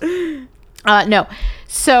Australia. No.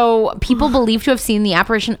 So people believe to have seen the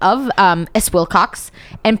apparition of S. Wilcox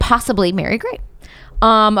and possibly Mary Gray.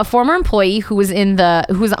 A former employee who was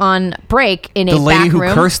on break in a The lady back who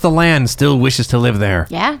room. cursed the land still wishes to live there.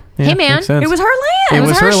 Yeah. Yeah, Hey man. makes sense. It was her land. It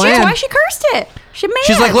was her shit. land. Why she cursed it? She made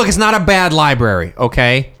She's it. like, look, it's not a bad library,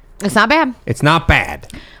 okay? It's not bad, It's not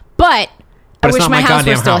bad. but I it's wish not my my house was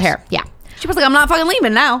goddamn still house. here. Yeah. She was like, I'm not fucking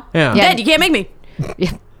leaving now. Yeah. Yeah. Dead. You can't make me.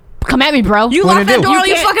 Yeah. Come at me, bro. You What lock do I that do? door You all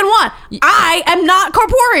you can't- fucking want. I am not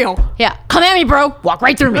corporeal. Yeah. Come at me, bro. Walk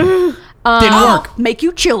right through me. Didn't I'll work. make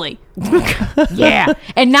you chilly. Yeah.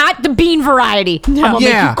 And not the bean variety. I'm going to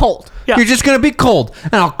make you cold. Yeah. You're just going to be cold,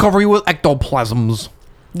 and I'll cover you with ectoplasms.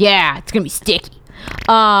 Yeah, it's gonna be sticky.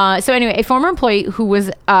 So anyway, a former employee who was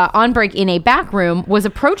on break in a back room was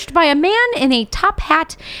approached by a man in a top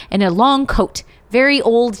hat and a long coat, very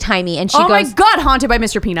old timey. And she Oh my goes, God, haunted by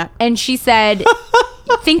Mr. Peanut. and she said,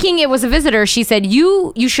 thinking it was a visitor, she said,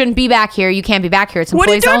 "You shouldn't be back here. You can't be back here. It's What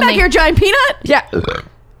are you employees doing only." back here, Giant Peanut? Yeah,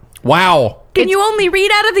 Wow. Can you only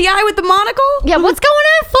read out of the eye with the monocle? yeah. What's going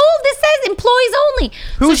on, fool? This says employees only.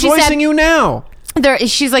 Who's she voicing said, you now?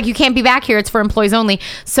 She's like, you can't be back here. It's for employees only.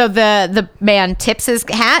 So the man tips his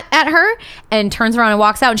hat at her and turns around and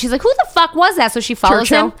walks out. And she's like, who the fuck was that? So she follows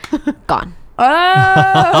Churchill? him. Gone.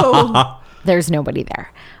 Oh. There's nobody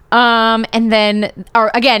there. And then,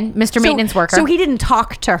 again, Mr. Maintenance Worker. So he didn't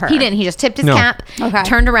talk to her. He didn't. He just tipped his No. cap, Okay.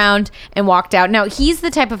 turned around, and walked out. Now, he's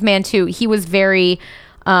the type of man, too. He was very,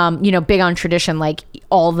 big on tradition. Like,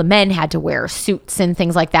 all the men had to wear suits and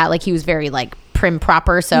things like that. Like, he was very, like, prim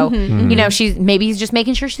proper. So, he's just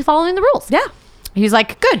making sure she's following the rules. Yeah. He was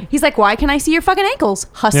like, good. He's like, why can I see your fucking ankles,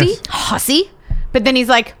 hussy? Yes. Hussy. But then he's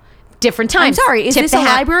like, different I'm times. sorry, is Tip this the a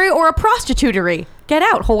hat. library or a prostitutery? Get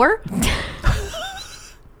out, whore.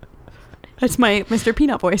 That's my Mr.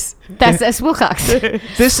 Peanut voice. That's S. Wilcox.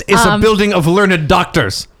 This is a building of learned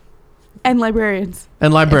doctors And librarians.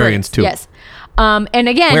 and librarians too. Yes. And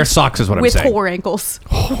again, Wear socks is what I'm With saying. whore ankles.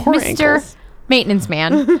 Mr. Maintenance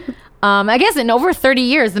Man. I guess in over 30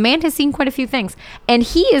 years, the man has seen quite a few things. And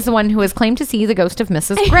he is the one who has claimed to see the ghost of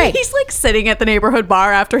Mrs. Gray. He's like sitting at the neighborhood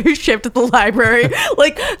bar after his shift at the library,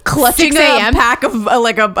 like clutching 6 a a.m. pack of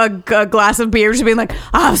a glass of beer, just being like,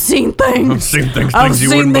 I've seen things. I've seen things, I've things you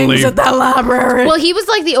seen wouldn't things believe. at that library. Well, he was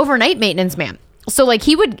like the overnight maintenance man. So like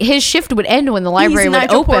his shift would end when the library He's would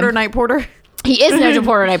Nigel open. Porter, night porter. He is Nigel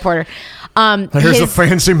Porter, night porter. There's a his-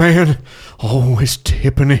 fancy man always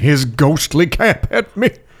tipping his ghostly cap at me.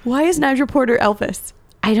 Why is Nigel Porter Elvis?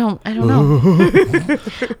 I don't know.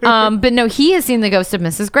 But no, he has seen the ghost of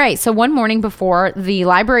Mrs. Gray. So one morning before the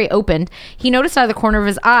library opened, he noticed out of the corner of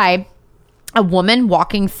his eye a woman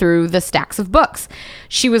walking through the stacks of books.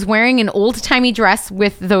 She was wearing an old-timey dress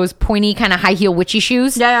with those pointy kind of high heel witchy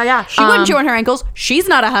shoes. Yeah. She wouldn't chew on her ankles. She's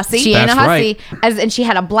not a hussy. She ain't a That's hussy. And she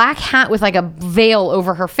had a black hat with like a veil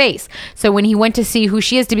over her face. So when he went to see who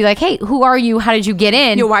she is to be like, hey, who are you? How did you get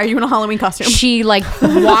in? Yo, why are you in a Halloween costume? She like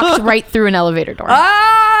walked right through an elevator door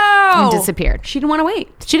Oh! and disappeared. She didn't want to wait.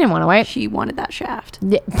 She didn't want to wait. She wanted that shaft.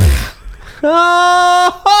 Yeah.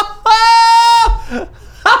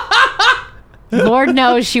 Lord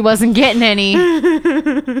knows she wasn't getting any.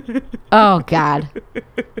 Oh God.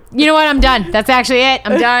 You know what? I'm done. That's actually it.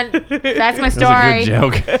 I'm done. That's my story. That's a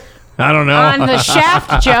good joke. I don't know. On the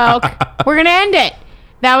shaft joke, we're gonna end it.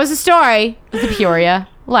 That was the story of the Peoria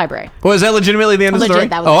Library. Was that legitimately the end of the story?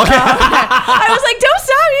 Legit, that was oh, it. okay. I was like, don't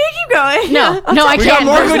stop. You keep going. No, I We can't. got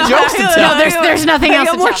more There's good no- jokes to tell. No, there's nothing I else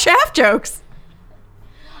got to more tell. shaft jokes.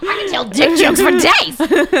 I can tell dick jokes for days.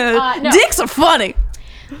 No. Dicks are funny.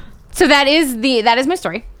 So that is my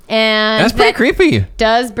story, and That's pretty that creepy.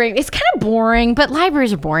 Does bring it's kind of boring, but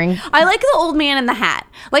libraries are boring. I like the old man in the hat.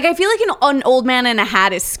 Like, I feel like an old man in a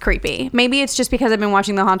hat is creepy. Maybe it's just because I've been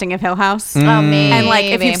watching The Haunting of Hill House. Oh, maybe. And, like,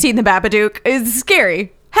 if you've seen The Babadook, it's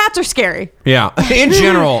scary. Hats are scary. Yeah. In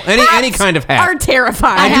general, any Hats kind of hat. are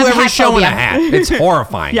terrifying. I do have every hat show in a phobia. hat. It's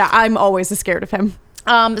horrifying. Yeah, I'm always scared of him.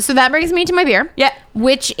 So that brings me to my beer. Yeah.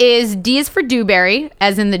 Which is D is for Dewberry,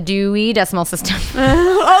 as in the Dewey Decimal System.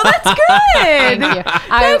 Oh, that's good. Thank you.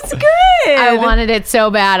 That's good. I wanted it so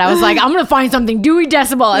bad. I was like, I'm gonna find something Dewey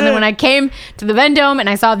Decimal, and then when I came to the Vendome and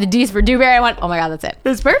I saw the D's for Dewberry, I went, oh my God, that's it.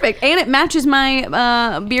 It's perfect. And it matches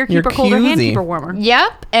my beer Your keeper colder, hand koozie. keeper warmer.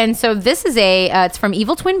 Yep. And so this is it's from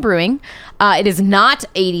Evil Twin Brewing. It is not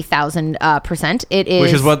 80,000%. It is,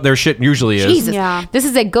 Which is what their shit usually is. Jesus. Yeah. This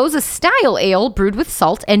is a Goza style ale brewed with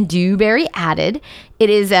salt and dewberry added. It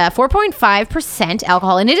is 4.5%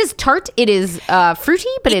 alcohol, and it is tart. It is fruity,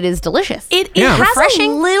 but it is delicious. It Yeah. has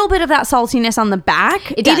Refreshing. a little bit of that saltiness on the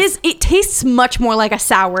back. It does. It tastes much more like a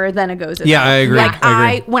sour than a Goza. Yeah, I agree. Like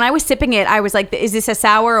I agree. when I was sipping it, I was like, is this a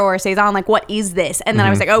sour or a saison? Like, what is this? And then I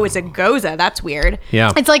was like, oh, it's a Goza. That's weird.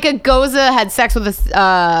 Yeah. It's like a Goza had sex with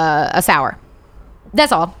a sour.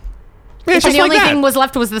 That's all. It's And just the like only that. thing was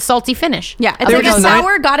left was the salty finish. Yeah, it's They like were a just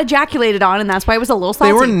sour got ejaculated on, and that's why it was a little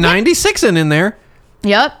salty. They were 96 in there.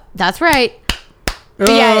 Yep, that's right. But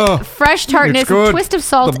yeah, Ugh. fresh tartness, It's good. a twist of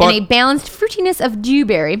salt, The butt- and a balanced fruitiness of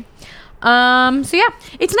dewberry. So yeah,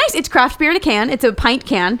 It's nice. It's craft beer in a can. It's a pint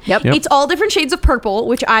can. Yep. Yep. It's all different shades of purple,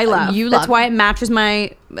 which I love. You That's love. why it matches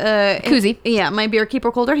my Koozie. Yeah, my beer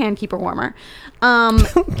keeper colder, hand keeper warmer.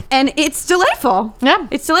 And it's delightful. Yeah.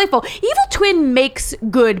 It's delightful. Evil Twin makes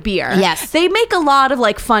good beer. Yes. They make a lot of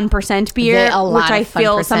like fun percent beer, A lot which of I fun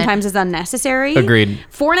feel percent. sometimes is unnecessary. Agreed.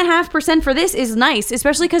 4.5% for this is nice,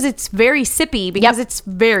 especially because it's very sippy because Yep. it's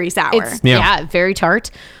very sour. it's Yeah. very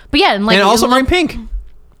tart. But yeah, and like And also a little- very pink.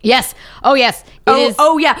 Yes. Oh yes. It is.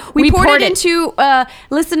 Oh yeah, we poured it into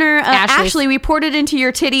listener Ashley's. Ashley. We poured it into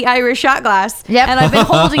your titty Irish shot glass. Yep. And I've been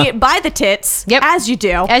holding it by the tits. Yep. As you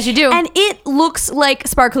do. As you do. And it looks like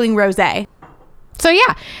sparkling rosé. So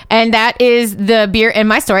yeah, and that is the beer in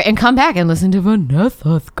my story. And come back and listen to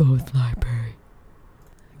Vanessa's Ghost Library.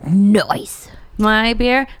 Nice. My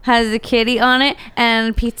beer has a kitty on it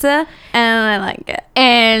and pizza, and I like it.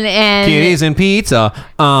 And Kitties and pizza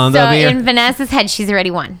on the so beer. in Vanessa's head, she's already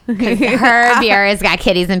won. 'Cause her beer has got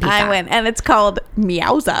kitties and pizza. I win, and it's called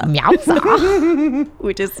Meowza, Meowza.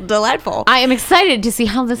 which is delightful. I am excited to see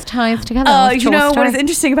how this ties together. with You know Joel's what is story.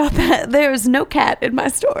 interesting about that? There's no cat in my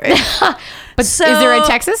story. But is there in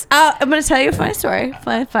Texas? I'm going to tell you a funny story.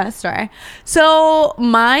 Funny story. So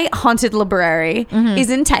my haunted library is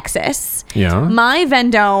in Texas. Yeah. My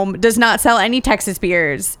Vendome does not sell any Texas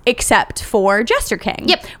beers except for Jester King.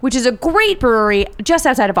 Yep. Which is a great brewery just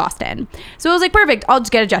outside of Boston. So I was like, perfect. I'll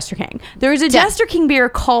just get a Jester King. There is a Yeah. Jester King beer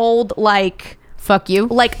called like Fuck you.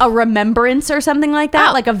 like a remembrance or something like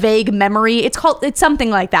that, like a vague memory. It's something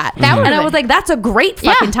like that. That would've and I been- was like, that's a great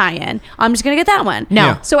fucking Yeah. tie-in. I'm just gonna get that one. No.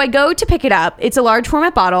 Yeah. So I go to pick it up. It's a large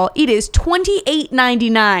format bottle. It is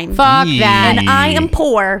 $28.99. Fuck Yee. that. And I am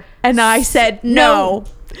poor, and I said no.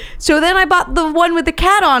 So then I bought the one with the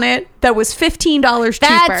cat on it that was $15 cheaper.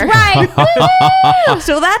 That's right.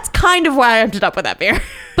 So that's kind of why I ended up with that beer.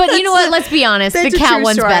 But you know what? Let's be honest. The That's a cat true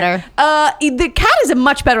one's story. better. The cat is a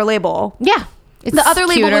much better label. Yeah. It's The other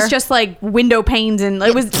label cuter. was just like window panes, and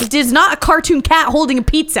it is not a cartoon cat holding a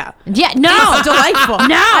pizza. Yeah, no. It's delightful.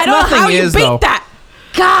 No, I don't Nothing know how you is, beat though. that.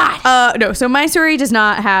 God. No, so my story does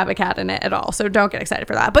not have a cat in it at all, so don't get excited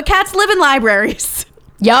for that. But cats live in libraries.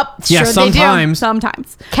 Yep. Yeah, sure sometimes.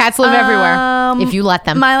 Sometimes. Cats live everywhere if you let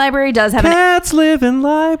them. My library does have Cats live in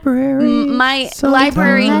libraries. my sometimes.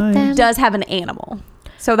 library Let them. does have an animal.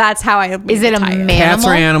 So that's how I Is it a tie man? Cats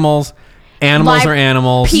are animals. Animals are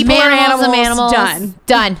animals. People are Animals, animals. Done.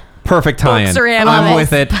 Done. Perfect tie-in. Books are I'm animals.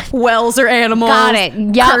 with it. Wells are animals. Got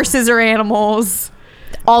it. Yup. Curses are animals.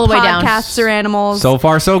 All the way down. Podcasts are animals. So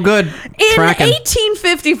far, so good. In Tracking.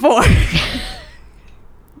 1854.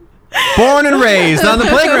 Born and raised on the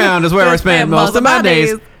playground is where I spent most of my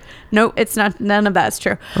days. No, it's not. None of that's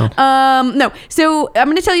true. Oh. No. So I'm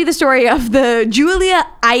going to tell you the story of the Julia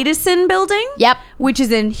Idison building. Yep. Which is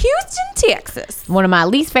in Houston, Texas. One of my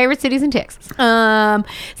least favorite cities in Texas. So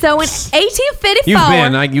in 1854.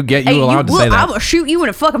 You've been. You allowed to say that. I'm going to shoot you in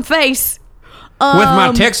the fucking face. With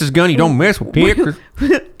my Texas gun, you don't mess with pickers.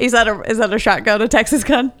 Is that a shotgun, a Texas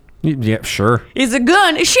gun? Yeah, sure. It's a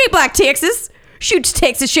gun. It's shaped like Texas. Shoots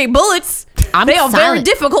Texas-shaped bullets. I'm they are very silent.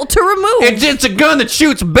 difficult to remove. It's a gun that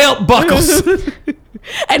shoots belt buckles.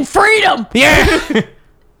 And freedom. Yeah.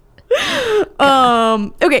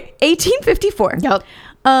 Okay, 1854. Yep.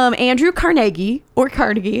 Andrew Carnegie, or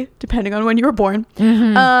Carnegie, depending on when you were born.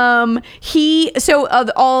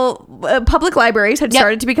 All public libraries had Yep.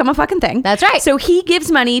 started to become a fucking thing. That's right. So he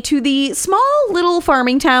gives money to the small little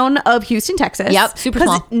farming town of Houston, Texas. Yep, super 'Cause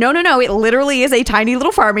small. No, it literally is a tiny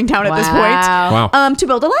little farming town at this point. Wow. Wow. To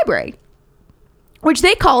build a library, which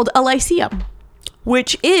they called a lyceum,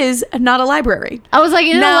 which is not a library. I was like,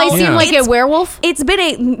 isn't No, a lyceum Yeah. like a werewolf? It's been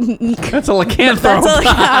a That's a lycanthrope.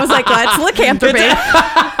 I was like, that's lycanthropy.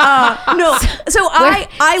 No, so I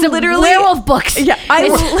Some literally werewolf books. Yeah,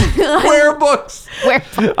 Where books?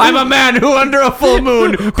 Werewolf. I'm a man who, under a full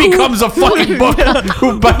moon, becomes a fucking book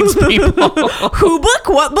who bites people. Who book?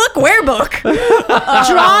 What book? Where book? Draw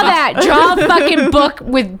that. Draw a fucking book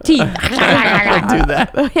with teeth. Do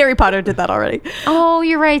that. Harry Potter did that already. Oh,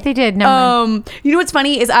 you're right. They did. Never mind. You know what's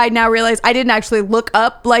funny is I now realize I didn't actually look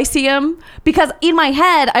up lyceum because in my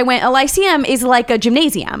head I went, a lyceum is like a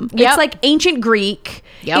gymnasium. Yep. It's like ancient Greek.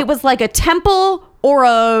 Yep. It was like a temple or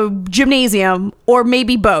a gymnasium or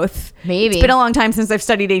maybe both. Maybe. It's been a long time since I've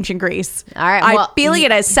studied ancient Greece. All right, I well, feel like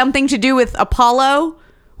it has something to do with Apollo,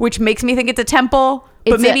 which makes me think it's a temple,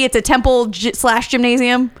 but It's maybe a- it's a temple /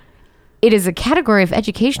 gymnasium. It is a category of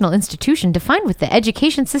educational institution defined with the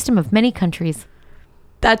education system of many countries.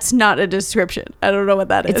 That's not a description. I don't know what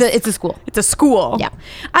that is. It's a school. It's a school. Yeah.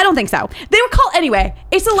 I don't think so. They were called anyway.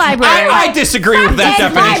 It's a library. I disagree with that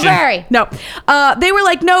Fucking definition. library. No, they were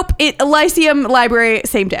like, nope. Lyceum, library,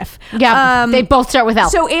 same diff. Yeah, they both start with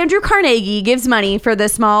L. So Andrew Carnegie gives money for the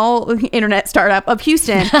small internet startup of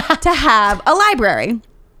Houston to have a library.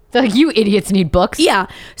 They're like, you idiots need books. Yeah.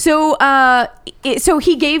 So so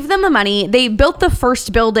he gave them the money. They built the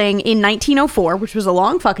first building in 1904, which was a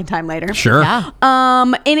long fucking time later. Sure. Yeah.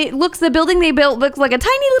 And the building they built looks like a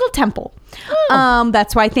tiny little temple.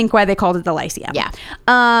 That's why I think why they called it the Lyceum. Yeah.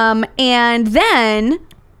 And then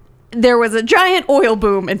there was a giant oil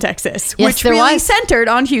boom in Texas, Yes, which there really was. centered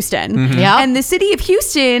on Houston. Yeah. And the city of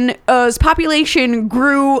Houston's population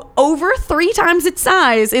grew over 3 times its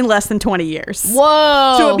size in less than 20 years.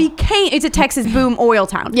 Whoa. So it's a Texas boom oil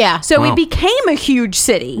town. Yeah. So Wow. it became a huge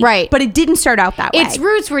city. Right. But it didn't start out that way. Its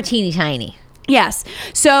roots were teeny tiny. Yes.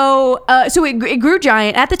 So it grew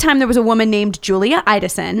giant. At the time, there was a woman named Julia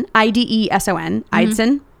Idison, Ideson,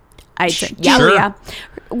 Idson. Yeah. Julia.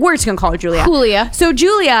 We're just going to call her Julia. Julia. So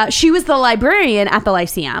Julia, she was the librarian at the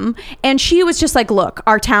Lyceum, and she was just like, look,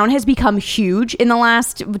 our town has become huge in the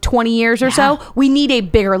last 20 years or so. We need a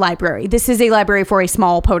bigger library. This is a library for a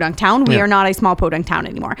small podunk town. We Yeah. are not a small podunk town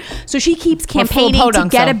anymore. So she keeps full campaigning to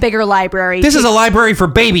podunk, get so. a bigger library. This is a library for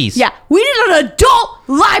babies. Yeah. We need an adult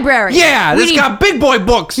library. Yeah, this need- got big boy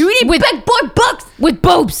books. We need With- big boy books. With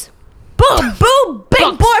boobs. Boom, boom,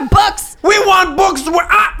 big boy books. We want books where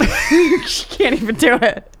Can't even do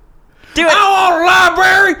it. Do it. I want a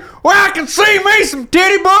library where I can see me some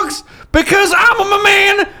titty books because I'm a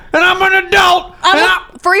man and I'm an adult, I'm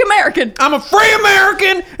a free American. I'm a free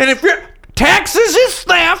American, and if your taxes is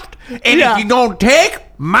theft, and Yeah. if you don't take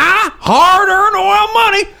my hard-earned oil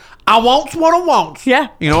money, I wants what I wants. Yeah.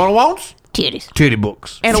 You know what I wants? Titties. Titty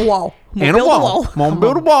books. And a wall. And a wall. I'm gonna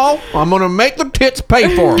build a wall. I'm gonna make the tits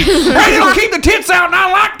pay for them. Hey, don't keep the tits out, and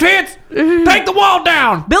I like tits. Take the wall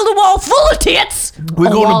down. Build a wall full of tits. We're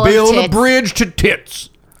A wall gonna of build a tits. bridge to tits.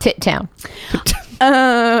 Tit town.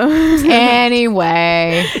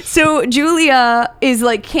 Anyway. So Julia is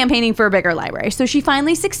like campaigning for a bigger library. So she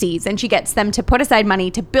finally succeeds and she gets them to put aside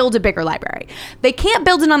money to build a bigger library. They can't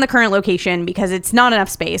build it on the current location because it's not enough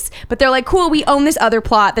space. But they're like, cool, we own this other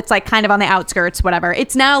plot that's like kind of on the outskirts, whatever.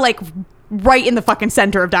 It's now like right in the fucking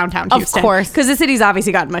center of downtown Houston. course. Because the city's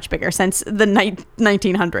obviously gotten much bigger since the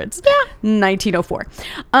 1900s. Yeah. 1904.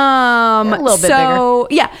 A little bit so,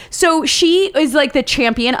 yeah. So she is like the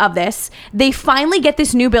champion of this. They finally get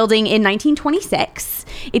this new building in 1926.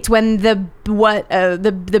 It's when the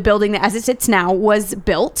building that as it sits now was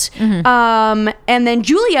built. And then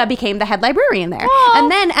Julia became the head librarian there. Aw. And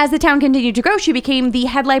then as the town continued to grow, she became the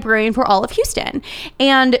head librarian for all of Houston.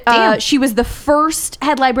 And Damn. she was the first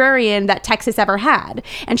head librarian that Texas ever had.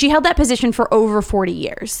 And she held that position for over 40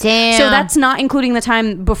 years. Damn. So that's not including the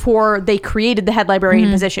time before they created the head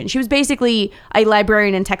librarian position. She was basically a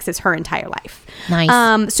librarian in Texas her entire life.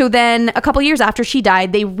 Nice. So then a couple years after she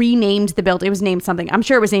died, they renamed the building. It was named something. I'm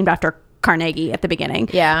sure it was named after Carnegie at the beginning.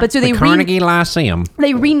 Yeah. But so The they Carnegie Lyceum.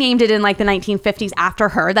 they renamed it in like the 1950s after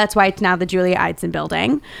her. That's why it's now the Julia Eidson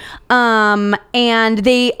building. And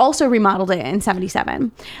they also remodeled it in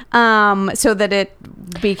 77 so that it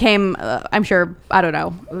became, I'm sure, I don't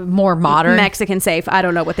know, More modern. Mexican safe. I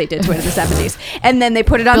don't know what they did to it in the 70s. And then they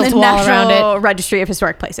put it on Built the a wall around National it. Registry of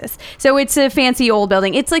Historic Places. So it's a fancy old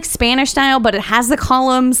building. It's like Spanish style, but it has the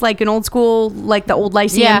columns like an old school, like the old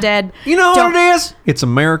Lyceum Yeah. did. You know Don't- what it is? It's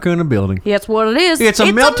America in a building. That's what it is. It's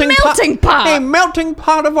a melting pot. A melting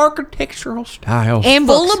pot of architectural styles. And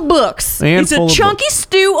Full books. of books. And it's a full of chunky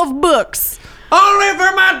stew of books. Only if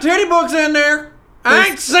they're my titty books in there. I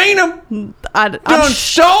ain't seen them. Done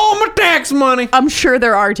stole my tax money. I'm sure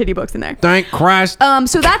there are titty books in there. Thank Christ.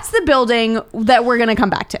 So that's the building that we're going to come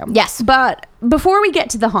back to. Yes. But before we get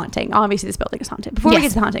to the haunting, obviously this building is haunted. Before we Yes. get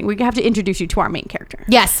to the haunting, we have to introduce you to our main character.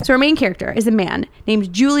 Yes. So our main character is a man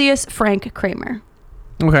named Julius Frank Kramer.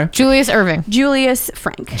 Okay. Julius Irving. Julius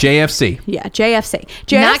Frank. JFC. Yeah, JFC.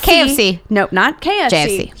 Not KFC. Nope, not KFC.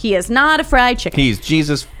 JFC. He is not a fried chicken. He's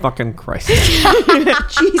Jesus fucking Christ.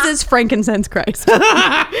 Jesus frankincense Christ.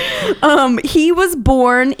 He was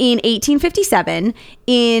born in 1857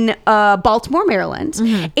 in Baltimore, Maryland.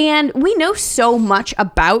 And we know so much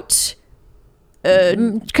about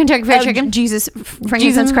Kentucky Fried Chicken. Jesus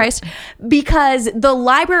frankincense Christ, because the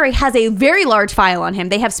library has a very large file on him.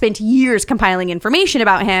 They have spent years compiling information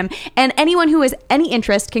about him, and anyone who has any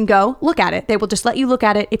interest can go look at it. They will just let you look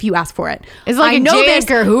at it if you ask for it. It's like I a know J. this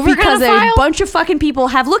Edgar Hoover because kind of a file? bunch of fucking people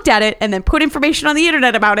have looked at it and then put information on the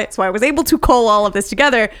internet about it. So I was able to cull all of this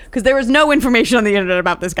together because there was no information on the internet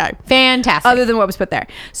about this guy. Fantastic. Other than what was put there.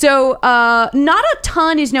 So not a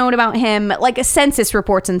ton is known about him, like a census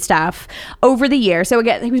reports and stuff over the year. So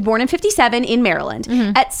again, he was born in 57 in Maryland.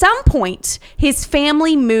 At some point, his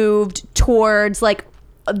family moved towards like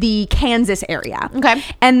the Kansas area. Okay.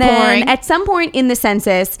 And then Boring. at some point in the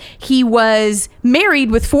census, he was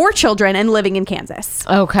married with 4 children and living in Kansas.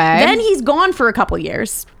 Okay. Then he's gone for a couple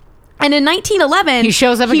years. And in 1911, He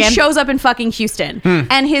shows up again? He shows up in fucking Houston.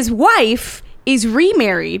 And his wife is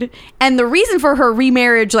remarried. And the reason for her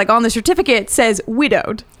remarriage, like on the certificate, says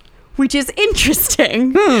widowed. Which is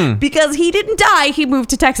interesting because he didn't die. He moved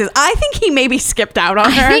to Texas. I think he maybe skipped out on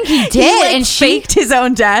her. I think he did, and she- faked his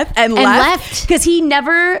own death and left left. because he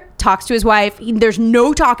never talks to his wife. There's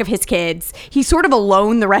no talk of his kids. He's sort of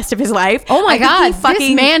alone the rest of his life. Oh my I think God, he this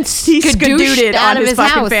fucking man he skadooshed skadooded out on of his his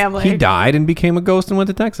fucking house. family. He died and became a ghost and went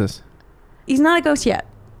to Texas. He's not a ghost yet.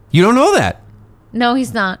 You don't know that? No,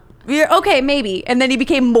 he's not. Okay, maybe. And then he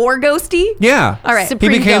became more ghosty. Yeah. All right. He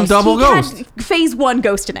Supreme became ghost. double He ghost. had phase 1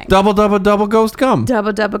 ghosting. Double ghost gum.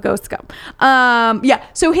 Double ghost scum. Yeah.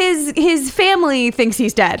 So his family thinks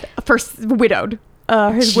he's dead. First widowed.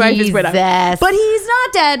 His wife is widowed. Jesus. But he's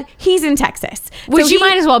not dead. He's in Texas. Which So you he-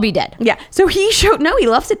 might as well be dead. Yeah. So he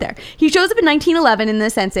loves it there. He shows up in 1911 in the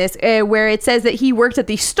census where it says that he worked at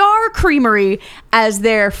the Star Creamery as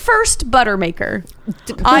their first butter maker.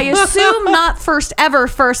 I assume not first ever,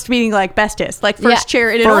 first meaning like bestest, like first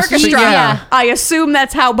chair in an First, orchestra. yeah. I assume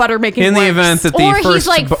that's how butter making In works. the event that the Or first he's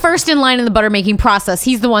like first in line in the butter making process.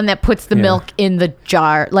 He's the one that puts the milk in the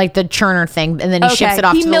jar, like the churner thing, and then he ships it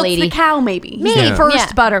off he to the milks lady. the cow, maybe. He's Maybe. the first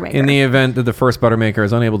Yeah. butter maker. in the event that the first butter maker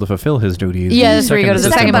is unable to fulfill his duties. Yeah, that's where you go to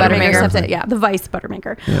the second butter maker. steps it. Yeah, the vice butter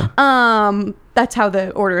maker. That's how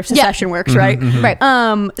the order of succession works, right? Right.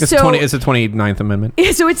 It's it's the 29th Amendment.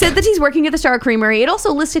 So it said that he's working at the Star Creamery. It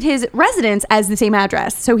also listed his residence as the same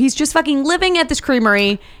address. So he's just fucking living at this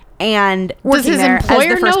creamery and working his there as employer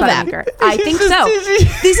the first know butter that? maker. I think so.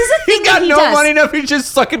 This is a thing He's got that he no does. money enough. He's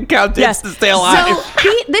just sucking cow tits to stay alive. So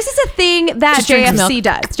this is a thing that Just drinks JFC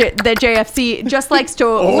does. The JFC just likes to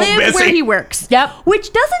live Missy. where he works. Yep.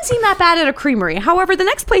 Which doesn't seem that bad at a creamery. However, the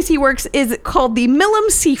next place he works is called the Millam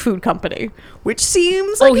Seafood Company, which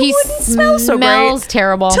seems like he it wouldn't smell so smells great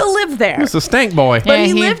terrible. to live there. It's a stank boy. But Yeah,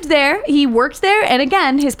 he he- lived there. He worked there, and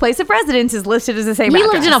again, his place of residence is listed as the same. He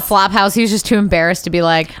address. lived in a flop house. He was just too embarrassed to be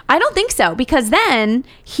like, I don't think so, because then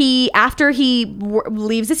after he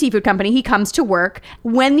leaves the seafood company, he comes to work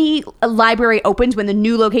when the library opens, when the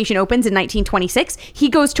new location opens in 1926. He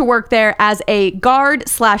goes to work there as a guard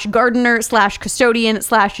 / gardener / custodian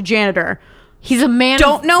 / janitor. he's a man.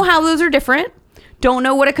 Don't know how those are different. Don't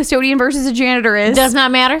know what a custodian versus a janitor is. Does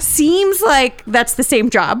not matter. Seems like that's the same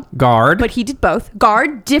job. Guard. But he did both.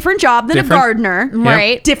 Guard, different job than Different. a gardener.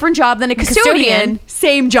 Right. Different job than a custodian. Custodian.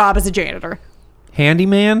 Same job as a janitor.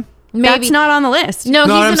 Handyman. Maybe That's not on the list. No,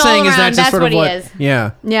 No, what I'm he's an saying all is around. that's just That's sort what of he what. is.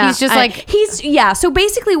 Yeah. Yeah, He's just so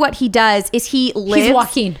basically what he does is he lives. He's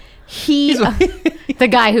Joaquin, He the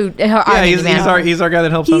guy who. Yeah, he's our guy that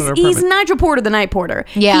helps out at our he's apartment. Nigel Porter, the night porter.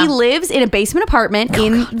 Yeah. He lives in a basement apartment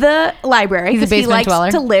in the library. He's a 'cause he basement likes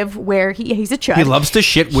dweller. to live where he's a chud. He loves to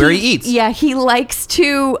shit where he eats. Yeah, he likes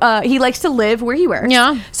to live where he works.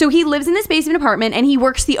 Yeah. So he lives in this basement apartment and he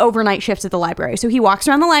works the overnight shifts at the library. So he walks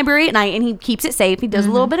around the library at night and he keeps it safe. He does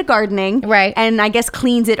a little bit of gardening. Right. And I guess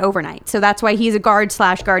cleans it overnight. So that's why he's a guard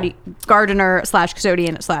 / gardener /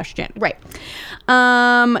 custodian / janitor. Right.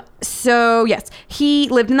 So yes, he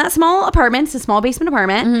lived in that small apartment. It's a small basement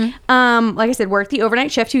apartment. Like I said, worked the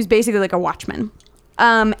overnight shift. He was basically like a watchman.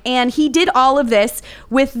 And he did all of this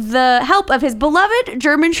with the help of his beloved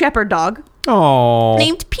German Shepherd dog Oh.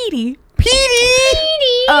 named Petey.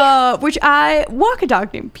 Petey. Which I walk a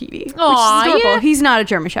dog named Petey, which is Aw, adorable. yeah. He's not a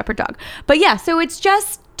German Shepherd dog, but yeah. So it's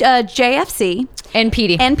just JFC And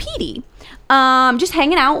Petey. and Petey. Just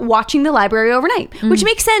hanging out, watching the library overnight, which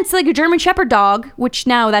makes sense. Like a German Shepherd dog, which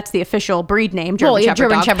now that's the official breed name, German Well, yeah, Shepherd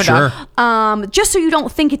German dog. Shepherd Sure. dog. Just so you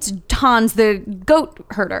don't think it's Hans the goat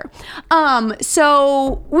herder.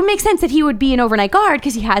 So it would make sense that he would be an overnight guard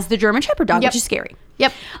because he has the German Shepherd dog, Yep. which is scary.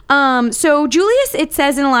 Yep. So Julius, it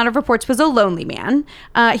says in a lot of reports, was a lonely man.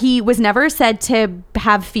 He was never said to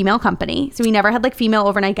have female company. So he never had like female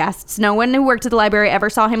overnight guests. No one who worked at the library ever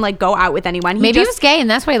saw him like go out with anyone. Maybe he was gay and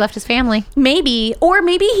that's why he left his family. Maybe, or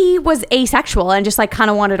maybe he was asexual and just like kind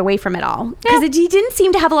of wanted away from it all because he didn't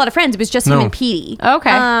seem to have a lot of friends. It was just him No. and Petey.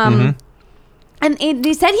 Okay. And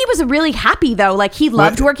he said he was really happy though. Like he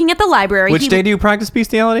loved What- working at the library. Which He- day do you practice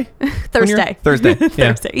bestiality? Thursday. Thursday.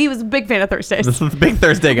 Yeah. Thursday. He was a big fan of Thursdays. This is the big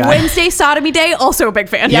Thursday guy. Wednesday sodomy day, also a big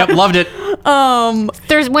fan. Yep, loved it.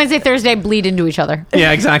 Wednesday, Thursday bleed into each other.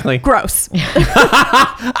 Yeah, exactly. Gross.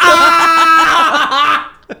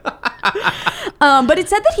 But it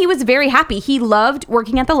said that he was very happy. He loved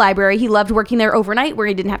working at the library. He loved working there overnight where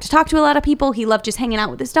he didn't have to talk to a lot of people. He loved just hanging out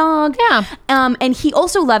with his dog. Yeah. And he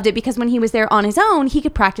also loved it because when he was there on his own, he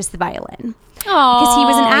could practice the violin. Oh, Because he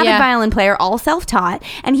was an avid violin player, all self-taught.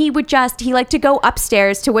 And he liked to go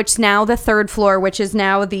upstairs to which now the third floor, which is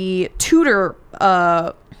now the tutor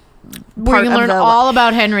Where part you of learn the- all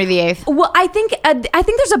about Henry VIII. Well, I think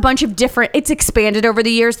there's a bunch of different. It's expanded over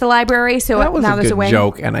the years, the library. So That was now a there's good a wing.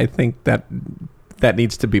 joke, and I think that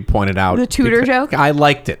needs to be pointed out. The tutor because joke? I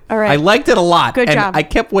liked it. All right. I liked it a lot. Good and job. I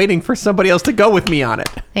kept waiting for somebody else to go with me on it.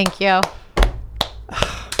 Thank you.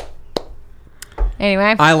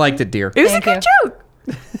 Anyway. I liked it, dear. It was Thank a good you. joke.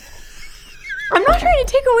 I'm not trying to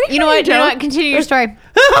take away from You know what? Joe. You know what? Continue your story.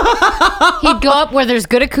 He'd go up where there's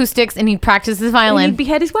good acoustics and he'd practice his violin. And he'd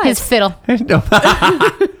behead his wife. His fiddle. No.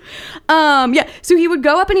 Yeah. So he would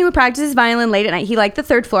go up and he would practice his violin late at night. He liked the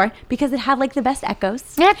third floor because it had like the best echoes.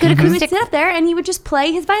 Yeah, good He would acoustics. sit up there and he would just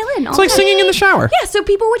play his violin. It's like singing in the shower. Yeah. So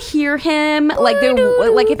people would hear him like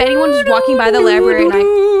if anyone was walking by the library at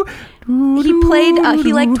night. He played.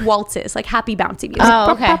 He liked waltzes, like happy bouncy music.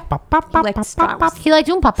 Oh, okay. He liked Strauss. He liked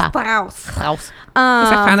Papa. Strauss. Strauss. Is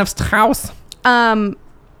a fan of Strauss.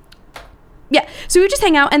 Yeah, so we would just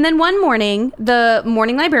hang out, and then one morning, the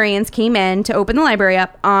morning librarians came in to open the library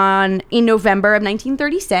up in November of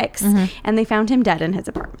 1936, and they found him dead in his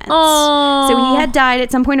apartment. Aw. So he had died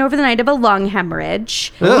at some point over the night of a lung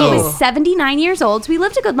hemorrhage. Ew. He was 79 years old, so he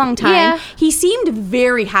lived a good long time. Yeah. He seemed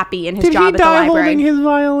very happy in his Did job he at the die library. holding his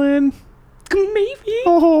violin? Maybe.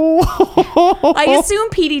 Oh. I assume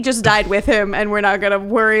Petey just died with him, and we're not gonna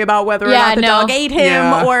worry about whether or Yeah, not the no. dog ate him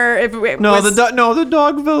Yeah. or if it No, was... the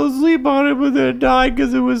dog fell asleep on him and then it died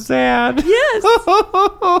because it was sad. Yes.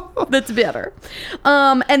 That's better.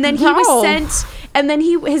 And then he was No. sent, and then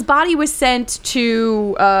his body was sent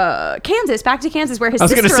to Kansas, back to Kansas, where his I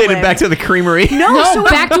was sister going to say it lived. back to the creamery. No, so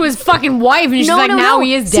back to his fucking wife, and she's now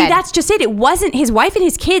he is dead. See, that's just it. It wasn't his wife and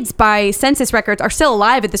his kids by census records are still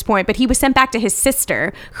alive at this point, but he was sent back to his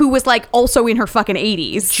sister, who was like also in her fucking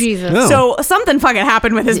 80s. Jesus. Oh. So something fucking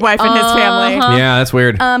happened with his wife and his family. Yeah, that's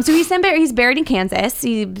weird. So he's buried in Kansas.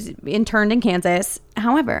 He's interned in Kansas.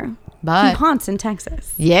 However, But- he haunts in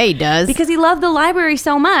Texas. Yeah, he does. Because he loved the library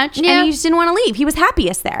so much Yeah. and he just didn't want to leave. He was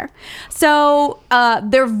happiest there. So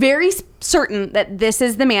they're very certain that this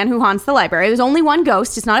is the man who haunts the library. There's only one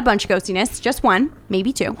ghost. It's not a bunch of ghostiness. Just one,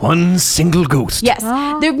 maybe two. One single ghost. Yes.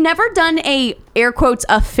 They've never done a air quotes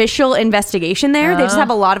official investigation there. They just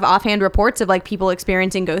have a lot of offhand reports of like people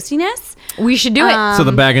experiencing ghostiness. we should do it. So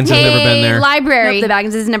the Baggins has never been there. Library. Nope, the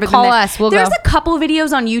Baggins has never Call been there. us. We'll There's go. a couple of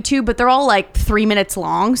videos on YouTube, but they're all like 3 minutes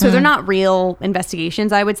long. So they're not real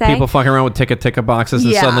investigations, I would say. People fucking around with ticket boxes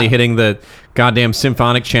and Yeah. suddenly hitting the goddamn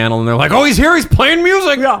symphonic channel, and they're like, "Oh, he's here! He's playing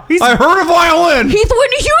music! Yeah, I heard a violin." Heath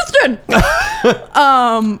Whitney Houston.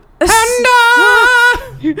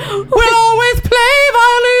 And I will always play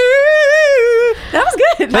violin. That was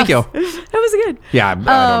good. Thank you. That was good. Yeah, I don't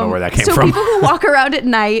know where that came so from. people who walk around at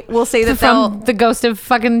night will say that From the ghost of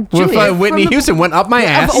fucking With, Julius. Whitney from the- Houston went up my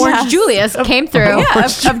ass. Orange Yes. Julius came through. yeah,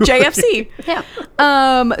 of JFC. Yeah.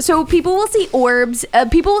 So people will see orbs.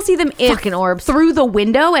 People will see them Fucking orbs. through the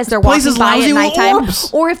window as they're place walking is by lousy at with nighttime, orbs.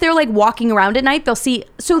 or if they're like walking around at night, they'll see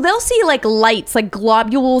like lights, like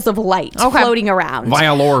globules of light Okay. floating around.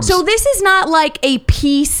 Vile orbs. So this is not like a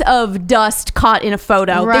piece of dust caught in a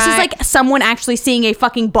photo. This is Right. like someone actually seeing a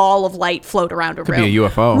fucking ball of light float around a Could room. be a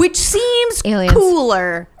UFO. which seems Aliens.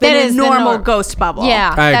 cooler than That a is the normal norm. ghost bubble.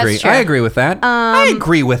 Yeah. I That's agree. true. I agree with that. I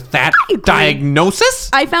agree with that diagnosis.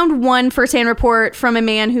 I found one firsthand report from a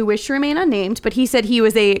man who wished to remain unnamed, but he said he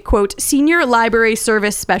was a, quote, senior library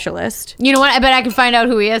service specialist. You know what? I bet I can find out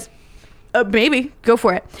who he is. Maybe. Go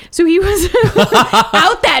for it. So he was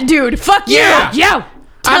out that dude. Fuck you. Yeah. Yo.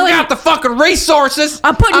 I've got the fucking resources.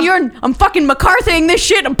 I'm fucking McCarthying this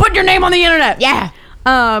shit. I'm putting your name on the internet. Yeah.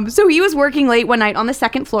 So he was working late one night on the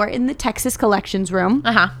second floor in the Texas collections room,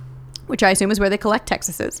 Uh huh. which I assume is where they collect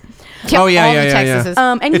Texases. Oh, yeah, all yeah, the yeah, yeah.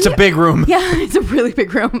 Texases. And It's he- a big room. Yeah, it's a really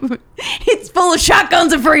big room. It's full of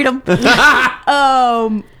shotguns of freedom.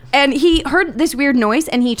 And he heard this weird noise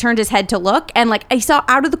and he turned his head to look, and like he saw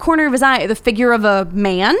out of the corner of his eye the figure of a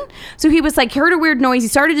man. So he was like, he heard a weird noise. He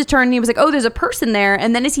started to turn and he was like, oh, there's a person there.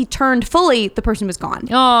 And then as he turned fully, the person was gone.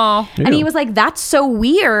 Oh. And he was like, that's so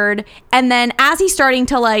weird. And then as he's starting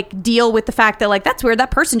to like deal with the fact that like, that's weird,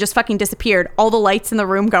 that person just fucking disappeared. All the lights in the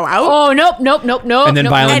room go out. Oh, nope. And then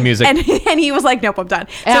violin music. And he was like, nope, I'm done.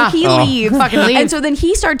 Yeah. So he Oh. leaves. Fucking leave. And so then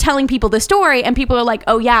he started telling people the story, and people are like,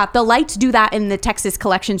 oh yeah, the lights do that in the Texas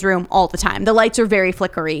collections room all the time. The lights are very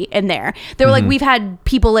flickery in there. They were like, we've had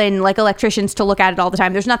people in, like electricians, to look at it all the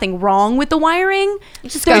time. There's nothing wrong with the wiring.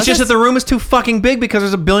 It's It's just that the room is too fucking big because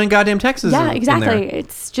there's a billion goddamn Texas. yeah, in exactly. there.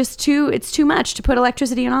 It's just too much to put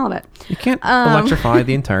electricity in all of it. You can't electrify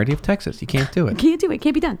the entirety of Texas. You can't do it. Can't do it.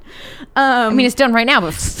 Can't be done. I mean, it's done right now,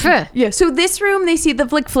 but Yeah. So this room, they see the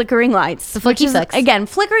flickering lights. The flicky flicks. Again,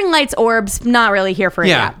 flickering lights, orbs, not really here for it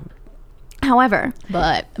Yeah. yet. However,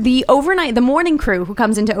 but the morning crew who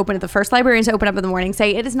comes in to open it, the first librarians to open up in the morning,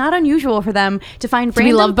 say it is not unusual for them to find to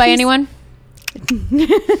be loved by anyone.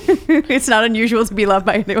 It's not unusual to be loved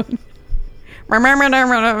by anyone.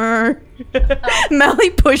 Melly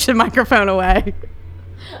pushed the microphone away.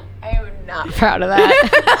 I am not proud of that.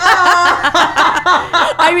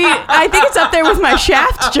 I mean, I think it's up there with my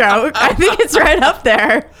Shaft joke. I think it's right up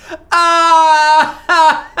there.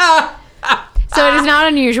 So it is not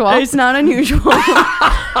unusual. It's not unusual.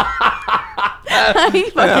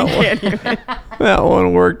 I fucking can't even. That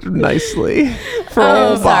one worked nicely for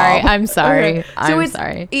I'm old sorry. Bob. I'm sorry. So I'm it's,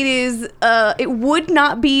 sorry. It is. It would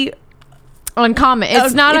not be Uncommon.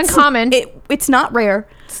 It's not uncommon. It's not rare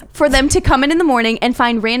for them to come in the morning and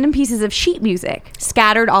find random pieces of sheet music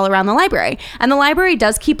scattered all around the library. And the library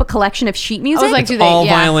does keep a collection of sheet music. I was like, do they? All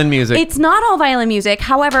yeah. violin music. It's not all violin music.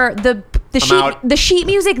 However, the The sheet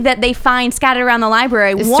music that they find scattered around the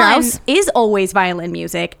library, Is one, Strauss? is always violin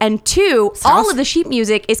music, and two, Strauss? all of the sheet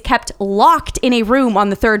music is kept locked in a room on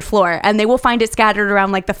the 3rd floor, and they will find it scattered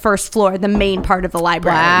around like the 1st floor, the main part of the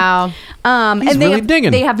library. Wow. He's And really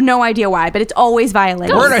digging. they have no idea why, but it's always violin.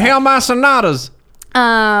 Where the music. hell my sonatas?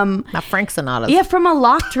 Not Frank Sinatra. Yeah, from a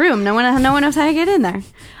locked room. No one knows how to get in there.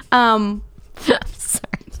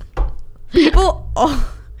 People.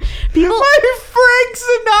 Oh, people. My Frank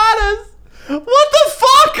Sonatas. What the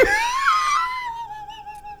fuck?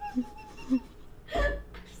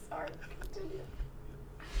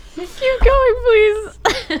 Keep going,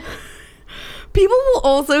 please. People will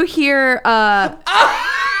also hear.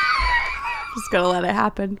 Just gonna let it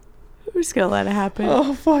happen. I'm just gonna let it happen.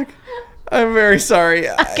 Oh fuck! I'm very sorry.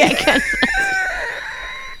 Okay, good.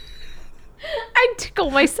 I tickle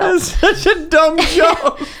myself, That's such a dumb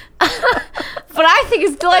joke. but I think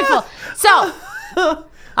it's delightful. So, all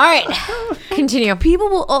right, continue. People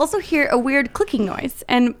will also hear a weird clicking noise,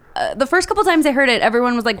 and the first couple times I heard it,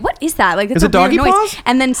 everyone was like, "What is that?" Like, it's Is a it doggy weird noise. paws?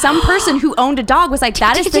 And then some person who owned a dog was like,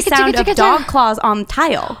 "That is the sound of dog claws on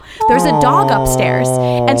tile." There's a dog upstairs,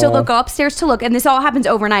 and so they'll go upstairs to look, and this all happens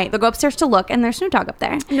overnight. They'll go upstairs to look, and there's no dog up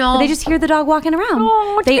there. No. But they just hear the dog walking around.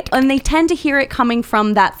 Oh, They tend to hear it coming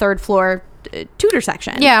from that 3rd floor tutor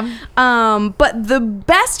section. Yeah. But the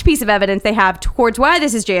best piece of evidence they have towards why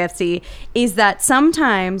this is JFC is that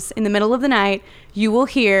sometimes in the middle of the night you will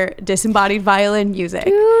hear disembodied violin music,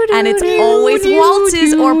 and it's always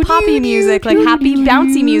waltzes or poppy music, like happy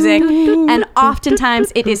bouncy music, and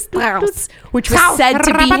oftentimes it is Strauss, which was said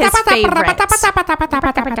to be his favorite.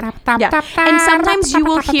 Yeah, and sometimes you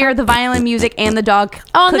will hear the violin music and the dog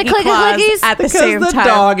Oh, and the clicky claws clicky-clickies? at the Because same the time.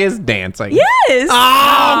 dog is dancing. Yes.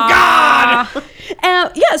 Oh God!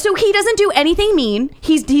 Yeah, so he doesn't do anything mean.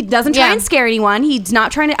 He doesn't try Yeah. and scare anyone. He's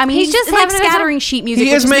not trying to. I mean, He's he's just just like having a good scattering sheet music.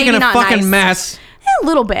 He which is making maybe a not fucking nice. mess. A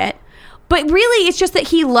little bit. But really, it's just that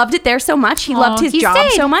he loved it there so much. He loved his he job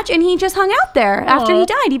stayed. so much, and he just hung out there after Aw. he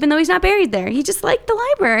died, even though he's not buried there. He just liked the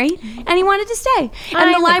library, and he wanted to stay. I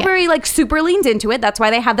And the like it. library like super leans into it. That's why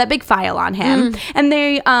they have that big file on him. And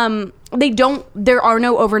they don't. There are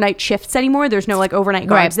no overnight shifts anymore. There's no like overnight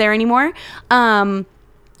guards Right. there anymore.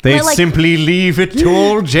 They But, like- simply leave it to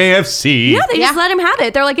old JFC. Yeah, they just Yeah. let him have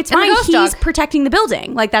it. They're like, it's And the fine. ghost He's dog. protecting the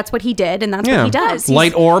building. Like, that's what he did, and that's what he does. He's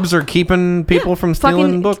Light orbs are keeping people from stealing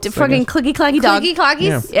fucking, books. I fucking guess. clicky clacky dog. Clicky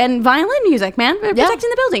clockies. And violin music, man. They're Yeah. protecting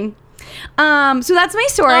the building. So that's my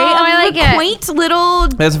story. Oh, of I like the it. Quaint little,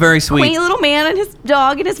 That's very sweet. quaint little man and his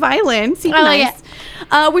dog and his violin. Seemed I like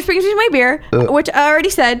nice. Which brings me to my beer, which I already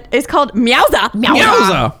said is called Meowza.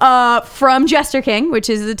 Yowza! From Jester King, which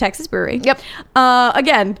is a Texas brewery. Yep.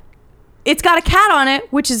 Again, it's got a cat on it,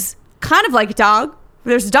 which is kind of like a dog.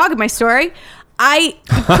 There's a dog in my story. I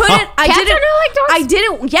couldn't. I Cats didn't. are not like dogs? I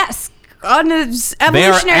didn't. Yes, on an They are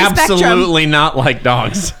evolutionary spectrum. absolutely not like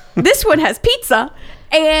dogs. This one has pizza,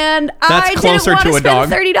 and I didn't closer want to to a spend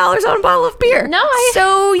dog. $30 on a bottle of beer. No,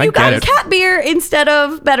 so I you get got it. cat beer instead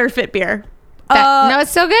of Better Fit beer. No,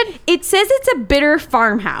 it's so good. It says it's a bitter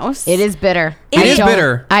farmhouse. It is bitter. It is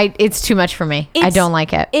bitter. It's too much for me. I It's- don't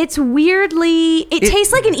like it. It's weirdly. It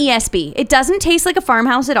tastes like an ESB. It doesn't taste like a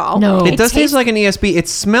farmhouse at all. No. It does taste tastes like an ESB. It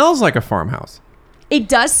smells like a farmhouse. It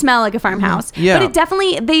does smell like a farmhouse. Yeah. But it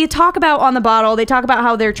definitely, they talk about on the bottle, they talk about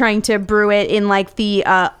how they're trying to brew it in like the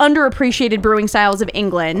underappreciated brewing styles of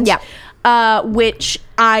England. Yeah. Which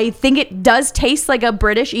I think it does taste like a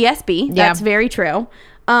British ESB. Yeah. That's very true.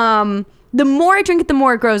 The more I drink it, the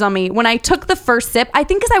more it grows on me. When I took the first sip, I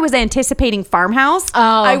think because I was anticipating farmhouse,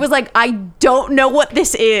 I was like, I don't know what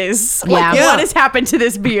this is. Like, Yeah. what has happened to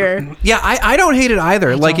this beer? Yeah, I don't hate it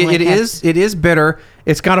either. Like don't like it is bitter.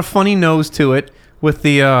 It's got a funny nose to it with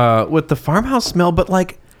the farmhouse smell, but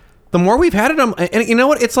like the more we've had it, and you know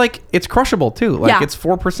what? It's like it's crushable too. Like Yeah. it's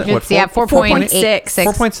 4%. What? It's, yeah, 4.6.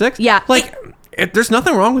 4.6. Yeah. Like there's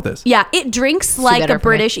nothing wrong with this. Yeah, it drinks like better a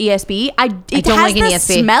for me. British ESB. It don't has like an the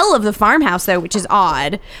ESB. smell of the farmhouse though, which is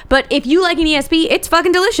odd. But if you like an ESB, it's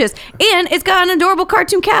fucking delicious, and it's got an adorable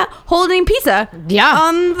cartoon cat holding pizza. Yeah.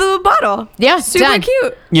 on the bottle. Yeah, super done.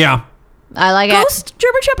 cute. Yeah. I like it. Ghost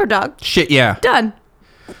German Shepherd dog. Shit. Yeah. Done.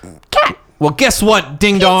 Cat. Well, guess what,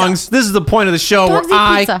 ding dongs? This is the point of the show Dogs where eat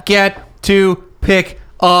I pizza. get to pick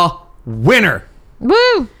a winner. Woo.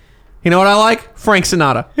 You know what I like? Frank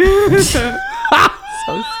Sinatra.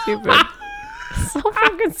 So stupid. So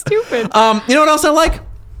fucking stupid. You know what else I like?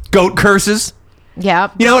 Goat curses. Yeah.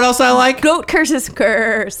 You know what else I like? Goat curses.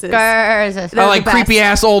 Curses. I like the best. creepy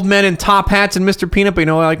ass old men in top hats and Mr. Peanut, but you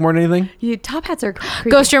know what I like more than anything? Top hats are creepy.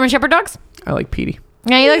 Ghost German Shepherd dogs. I like Petey.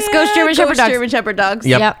 Yeah, he likes Ghost German Shepherd dogs. German Shepherd dogs.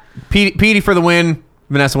 Yep. Yep. Petey for the win.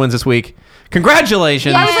 Vanessa wins this week.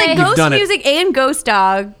 Congratulations. I was like, You've Ghost done it. Music and Ghost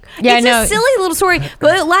Dog. Yeah, it's I know. a silly little story.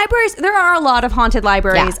 But libraries, there are a lot of haunted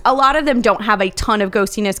libraries. Yeah. A lot of them don't have a ton of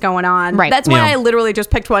ghostiness going on. Right. That's why Yeah. I literally just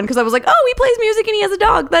picked one because I was like, oh, he plays music and he has a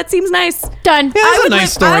dog. That seems nice. Done. Yeah, that's a would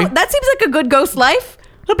nice story. that seems like a good ghost life.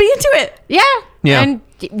 I'll be into it. Yeah. Yeah. And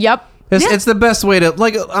yep. It's the best way to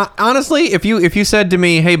like. Honestly, if you said to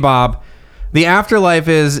me, "Hey, Bob, the afterlife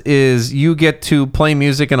is you get to play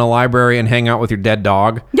music in a library and hang out with your dead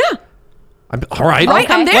dog," Yeah. I'm all right. Right,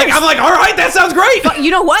 I'm there. Like, I'm like, all right, that sounds great.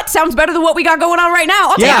 You know what? Sounds better than what we got going on right now.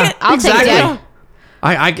 I'll Yeah, take it. I'll take exactly. it.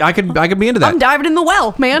 I could be into that. I'm diving in the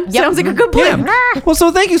well, man. Yep. Sounds like a good plan. Yeah. Well, so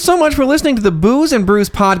thank you so much for listening to the Booze and Brews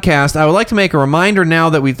podcast. I would like to make a reminder now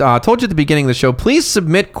that we told you at the beginning of the show. Please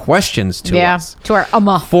submit questions to us To our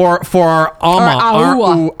for our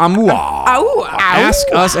Or amua.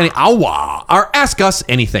 Ask us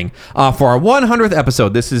anything for our 100th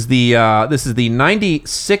episode. This is the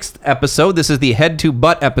 96th episode. This is the head to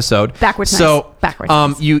butt episode. Backwards So nice. Backwards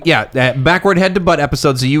nice. backward head to butt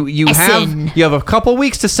episode. So you have a couple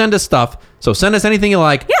weeks to send us stuff. So send us anything you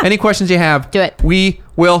like. Yeah. Any questions you have. Do it. We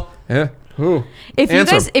will. If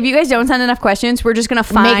you guys don't send enough questions, we're just gonna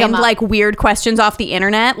Make 'em find up. like weird questions off the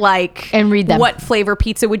internet, like And read them. What flavor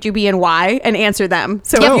pizza would you be and why, and answer them.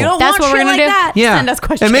 So Yep. if you don't That's want what we're shit gonna like do. that, Yeah. send us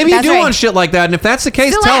questions. And maybe you That's do right. want shit like that. And if that's the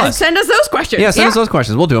case, tell us. Send us those questions. Yeah, send us those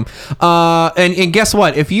questions. We'll do them. And guess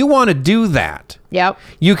what? If you want to do that, Yep.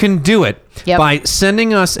 you can do it Yep. by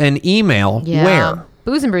sending us an email. Yeah. Where?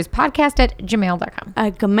 Booze and Brews podcast at gmail.com.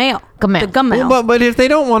 Gmail. Gmail. The Gmail. Well, but if they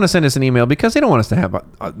don't want to send us an email because they don't want us to have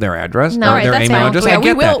their address No, or right, their that's email fine. address, Yeah, I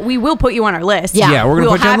get that. we will put you on our list. Yeah. Yeah, we're gonna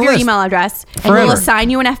we'll put you on have the your list. email address, and Forever. we'll assign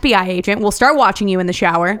you an FBI agent. We'll start watching you in the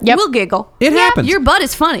shower. Yep. We'll giggle. It happens. Your butt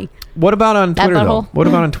is funny. What about on That Twitter though? butthole. What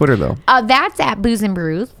about on Twitter though? That's at Booze and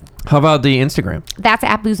Brews. How about the Instagram? That's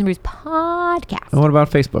at Booze and Brews podcast. And what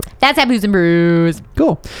about Facebook? That's at Booze and Brews.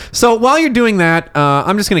 Cool. So while you're doing that,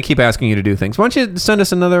 I'm just going to keep asking you to do things. Why don't you send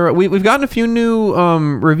us another? We've gotten a few new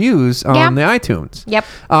reviews on the iTunes. Yep.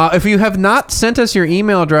 If you have not sent us your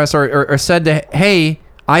email address or said, hey,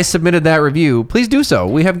 I submitted that review, please do so.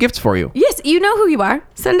 We have gifts for you. Yes, you know who you are.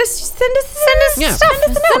 Send us Yeah. stuff. Send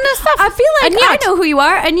us a note. Send us stuff. I feel like A I note. know who you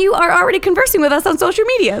are, and you are already conversing with us on social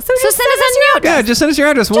media. So just send us a note. Yeah, just send us your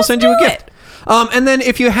address. We'll Just send you a do gift. And then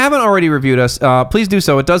if you haven't already reviewed us, please do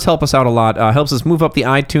so. It does help us out a lot. Helps us move up the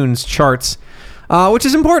iTunes charts, which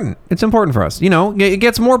is important. It's important for us. You know, it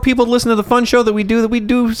gets more people to listen to the fun show that we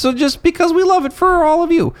do. So just because we love it for all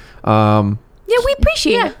of you. Yeah, we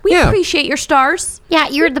appreciate it. We Yeah. appreciate your stars. Yeah,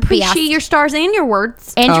 you're the Appreciate best. your stars and your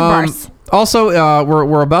words. And your bars. Also,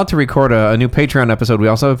 we're about to record a new Patreon episode. We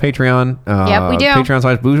also have a Patreon. Yep, we do.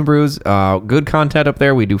 Patreon / Booze and Brews. Good content up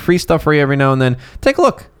there. We do free stuff for you every now and then. Take a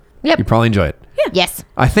look. Yep. You probably enjoy it. Yes.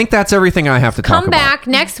 I think that's everything I have to talk Come about. back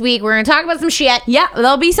next week. We're going to talk about some shit. Yeah,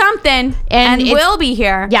 there'll be something, and it's- we'll be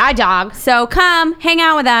here. Yeah, dog. So come hang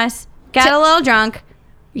out with us. Get a little drunk.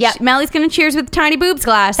 Yeah. Melly's gonna cheers with tiny boobs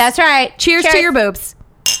glass. That's right. Cheers to your boobs.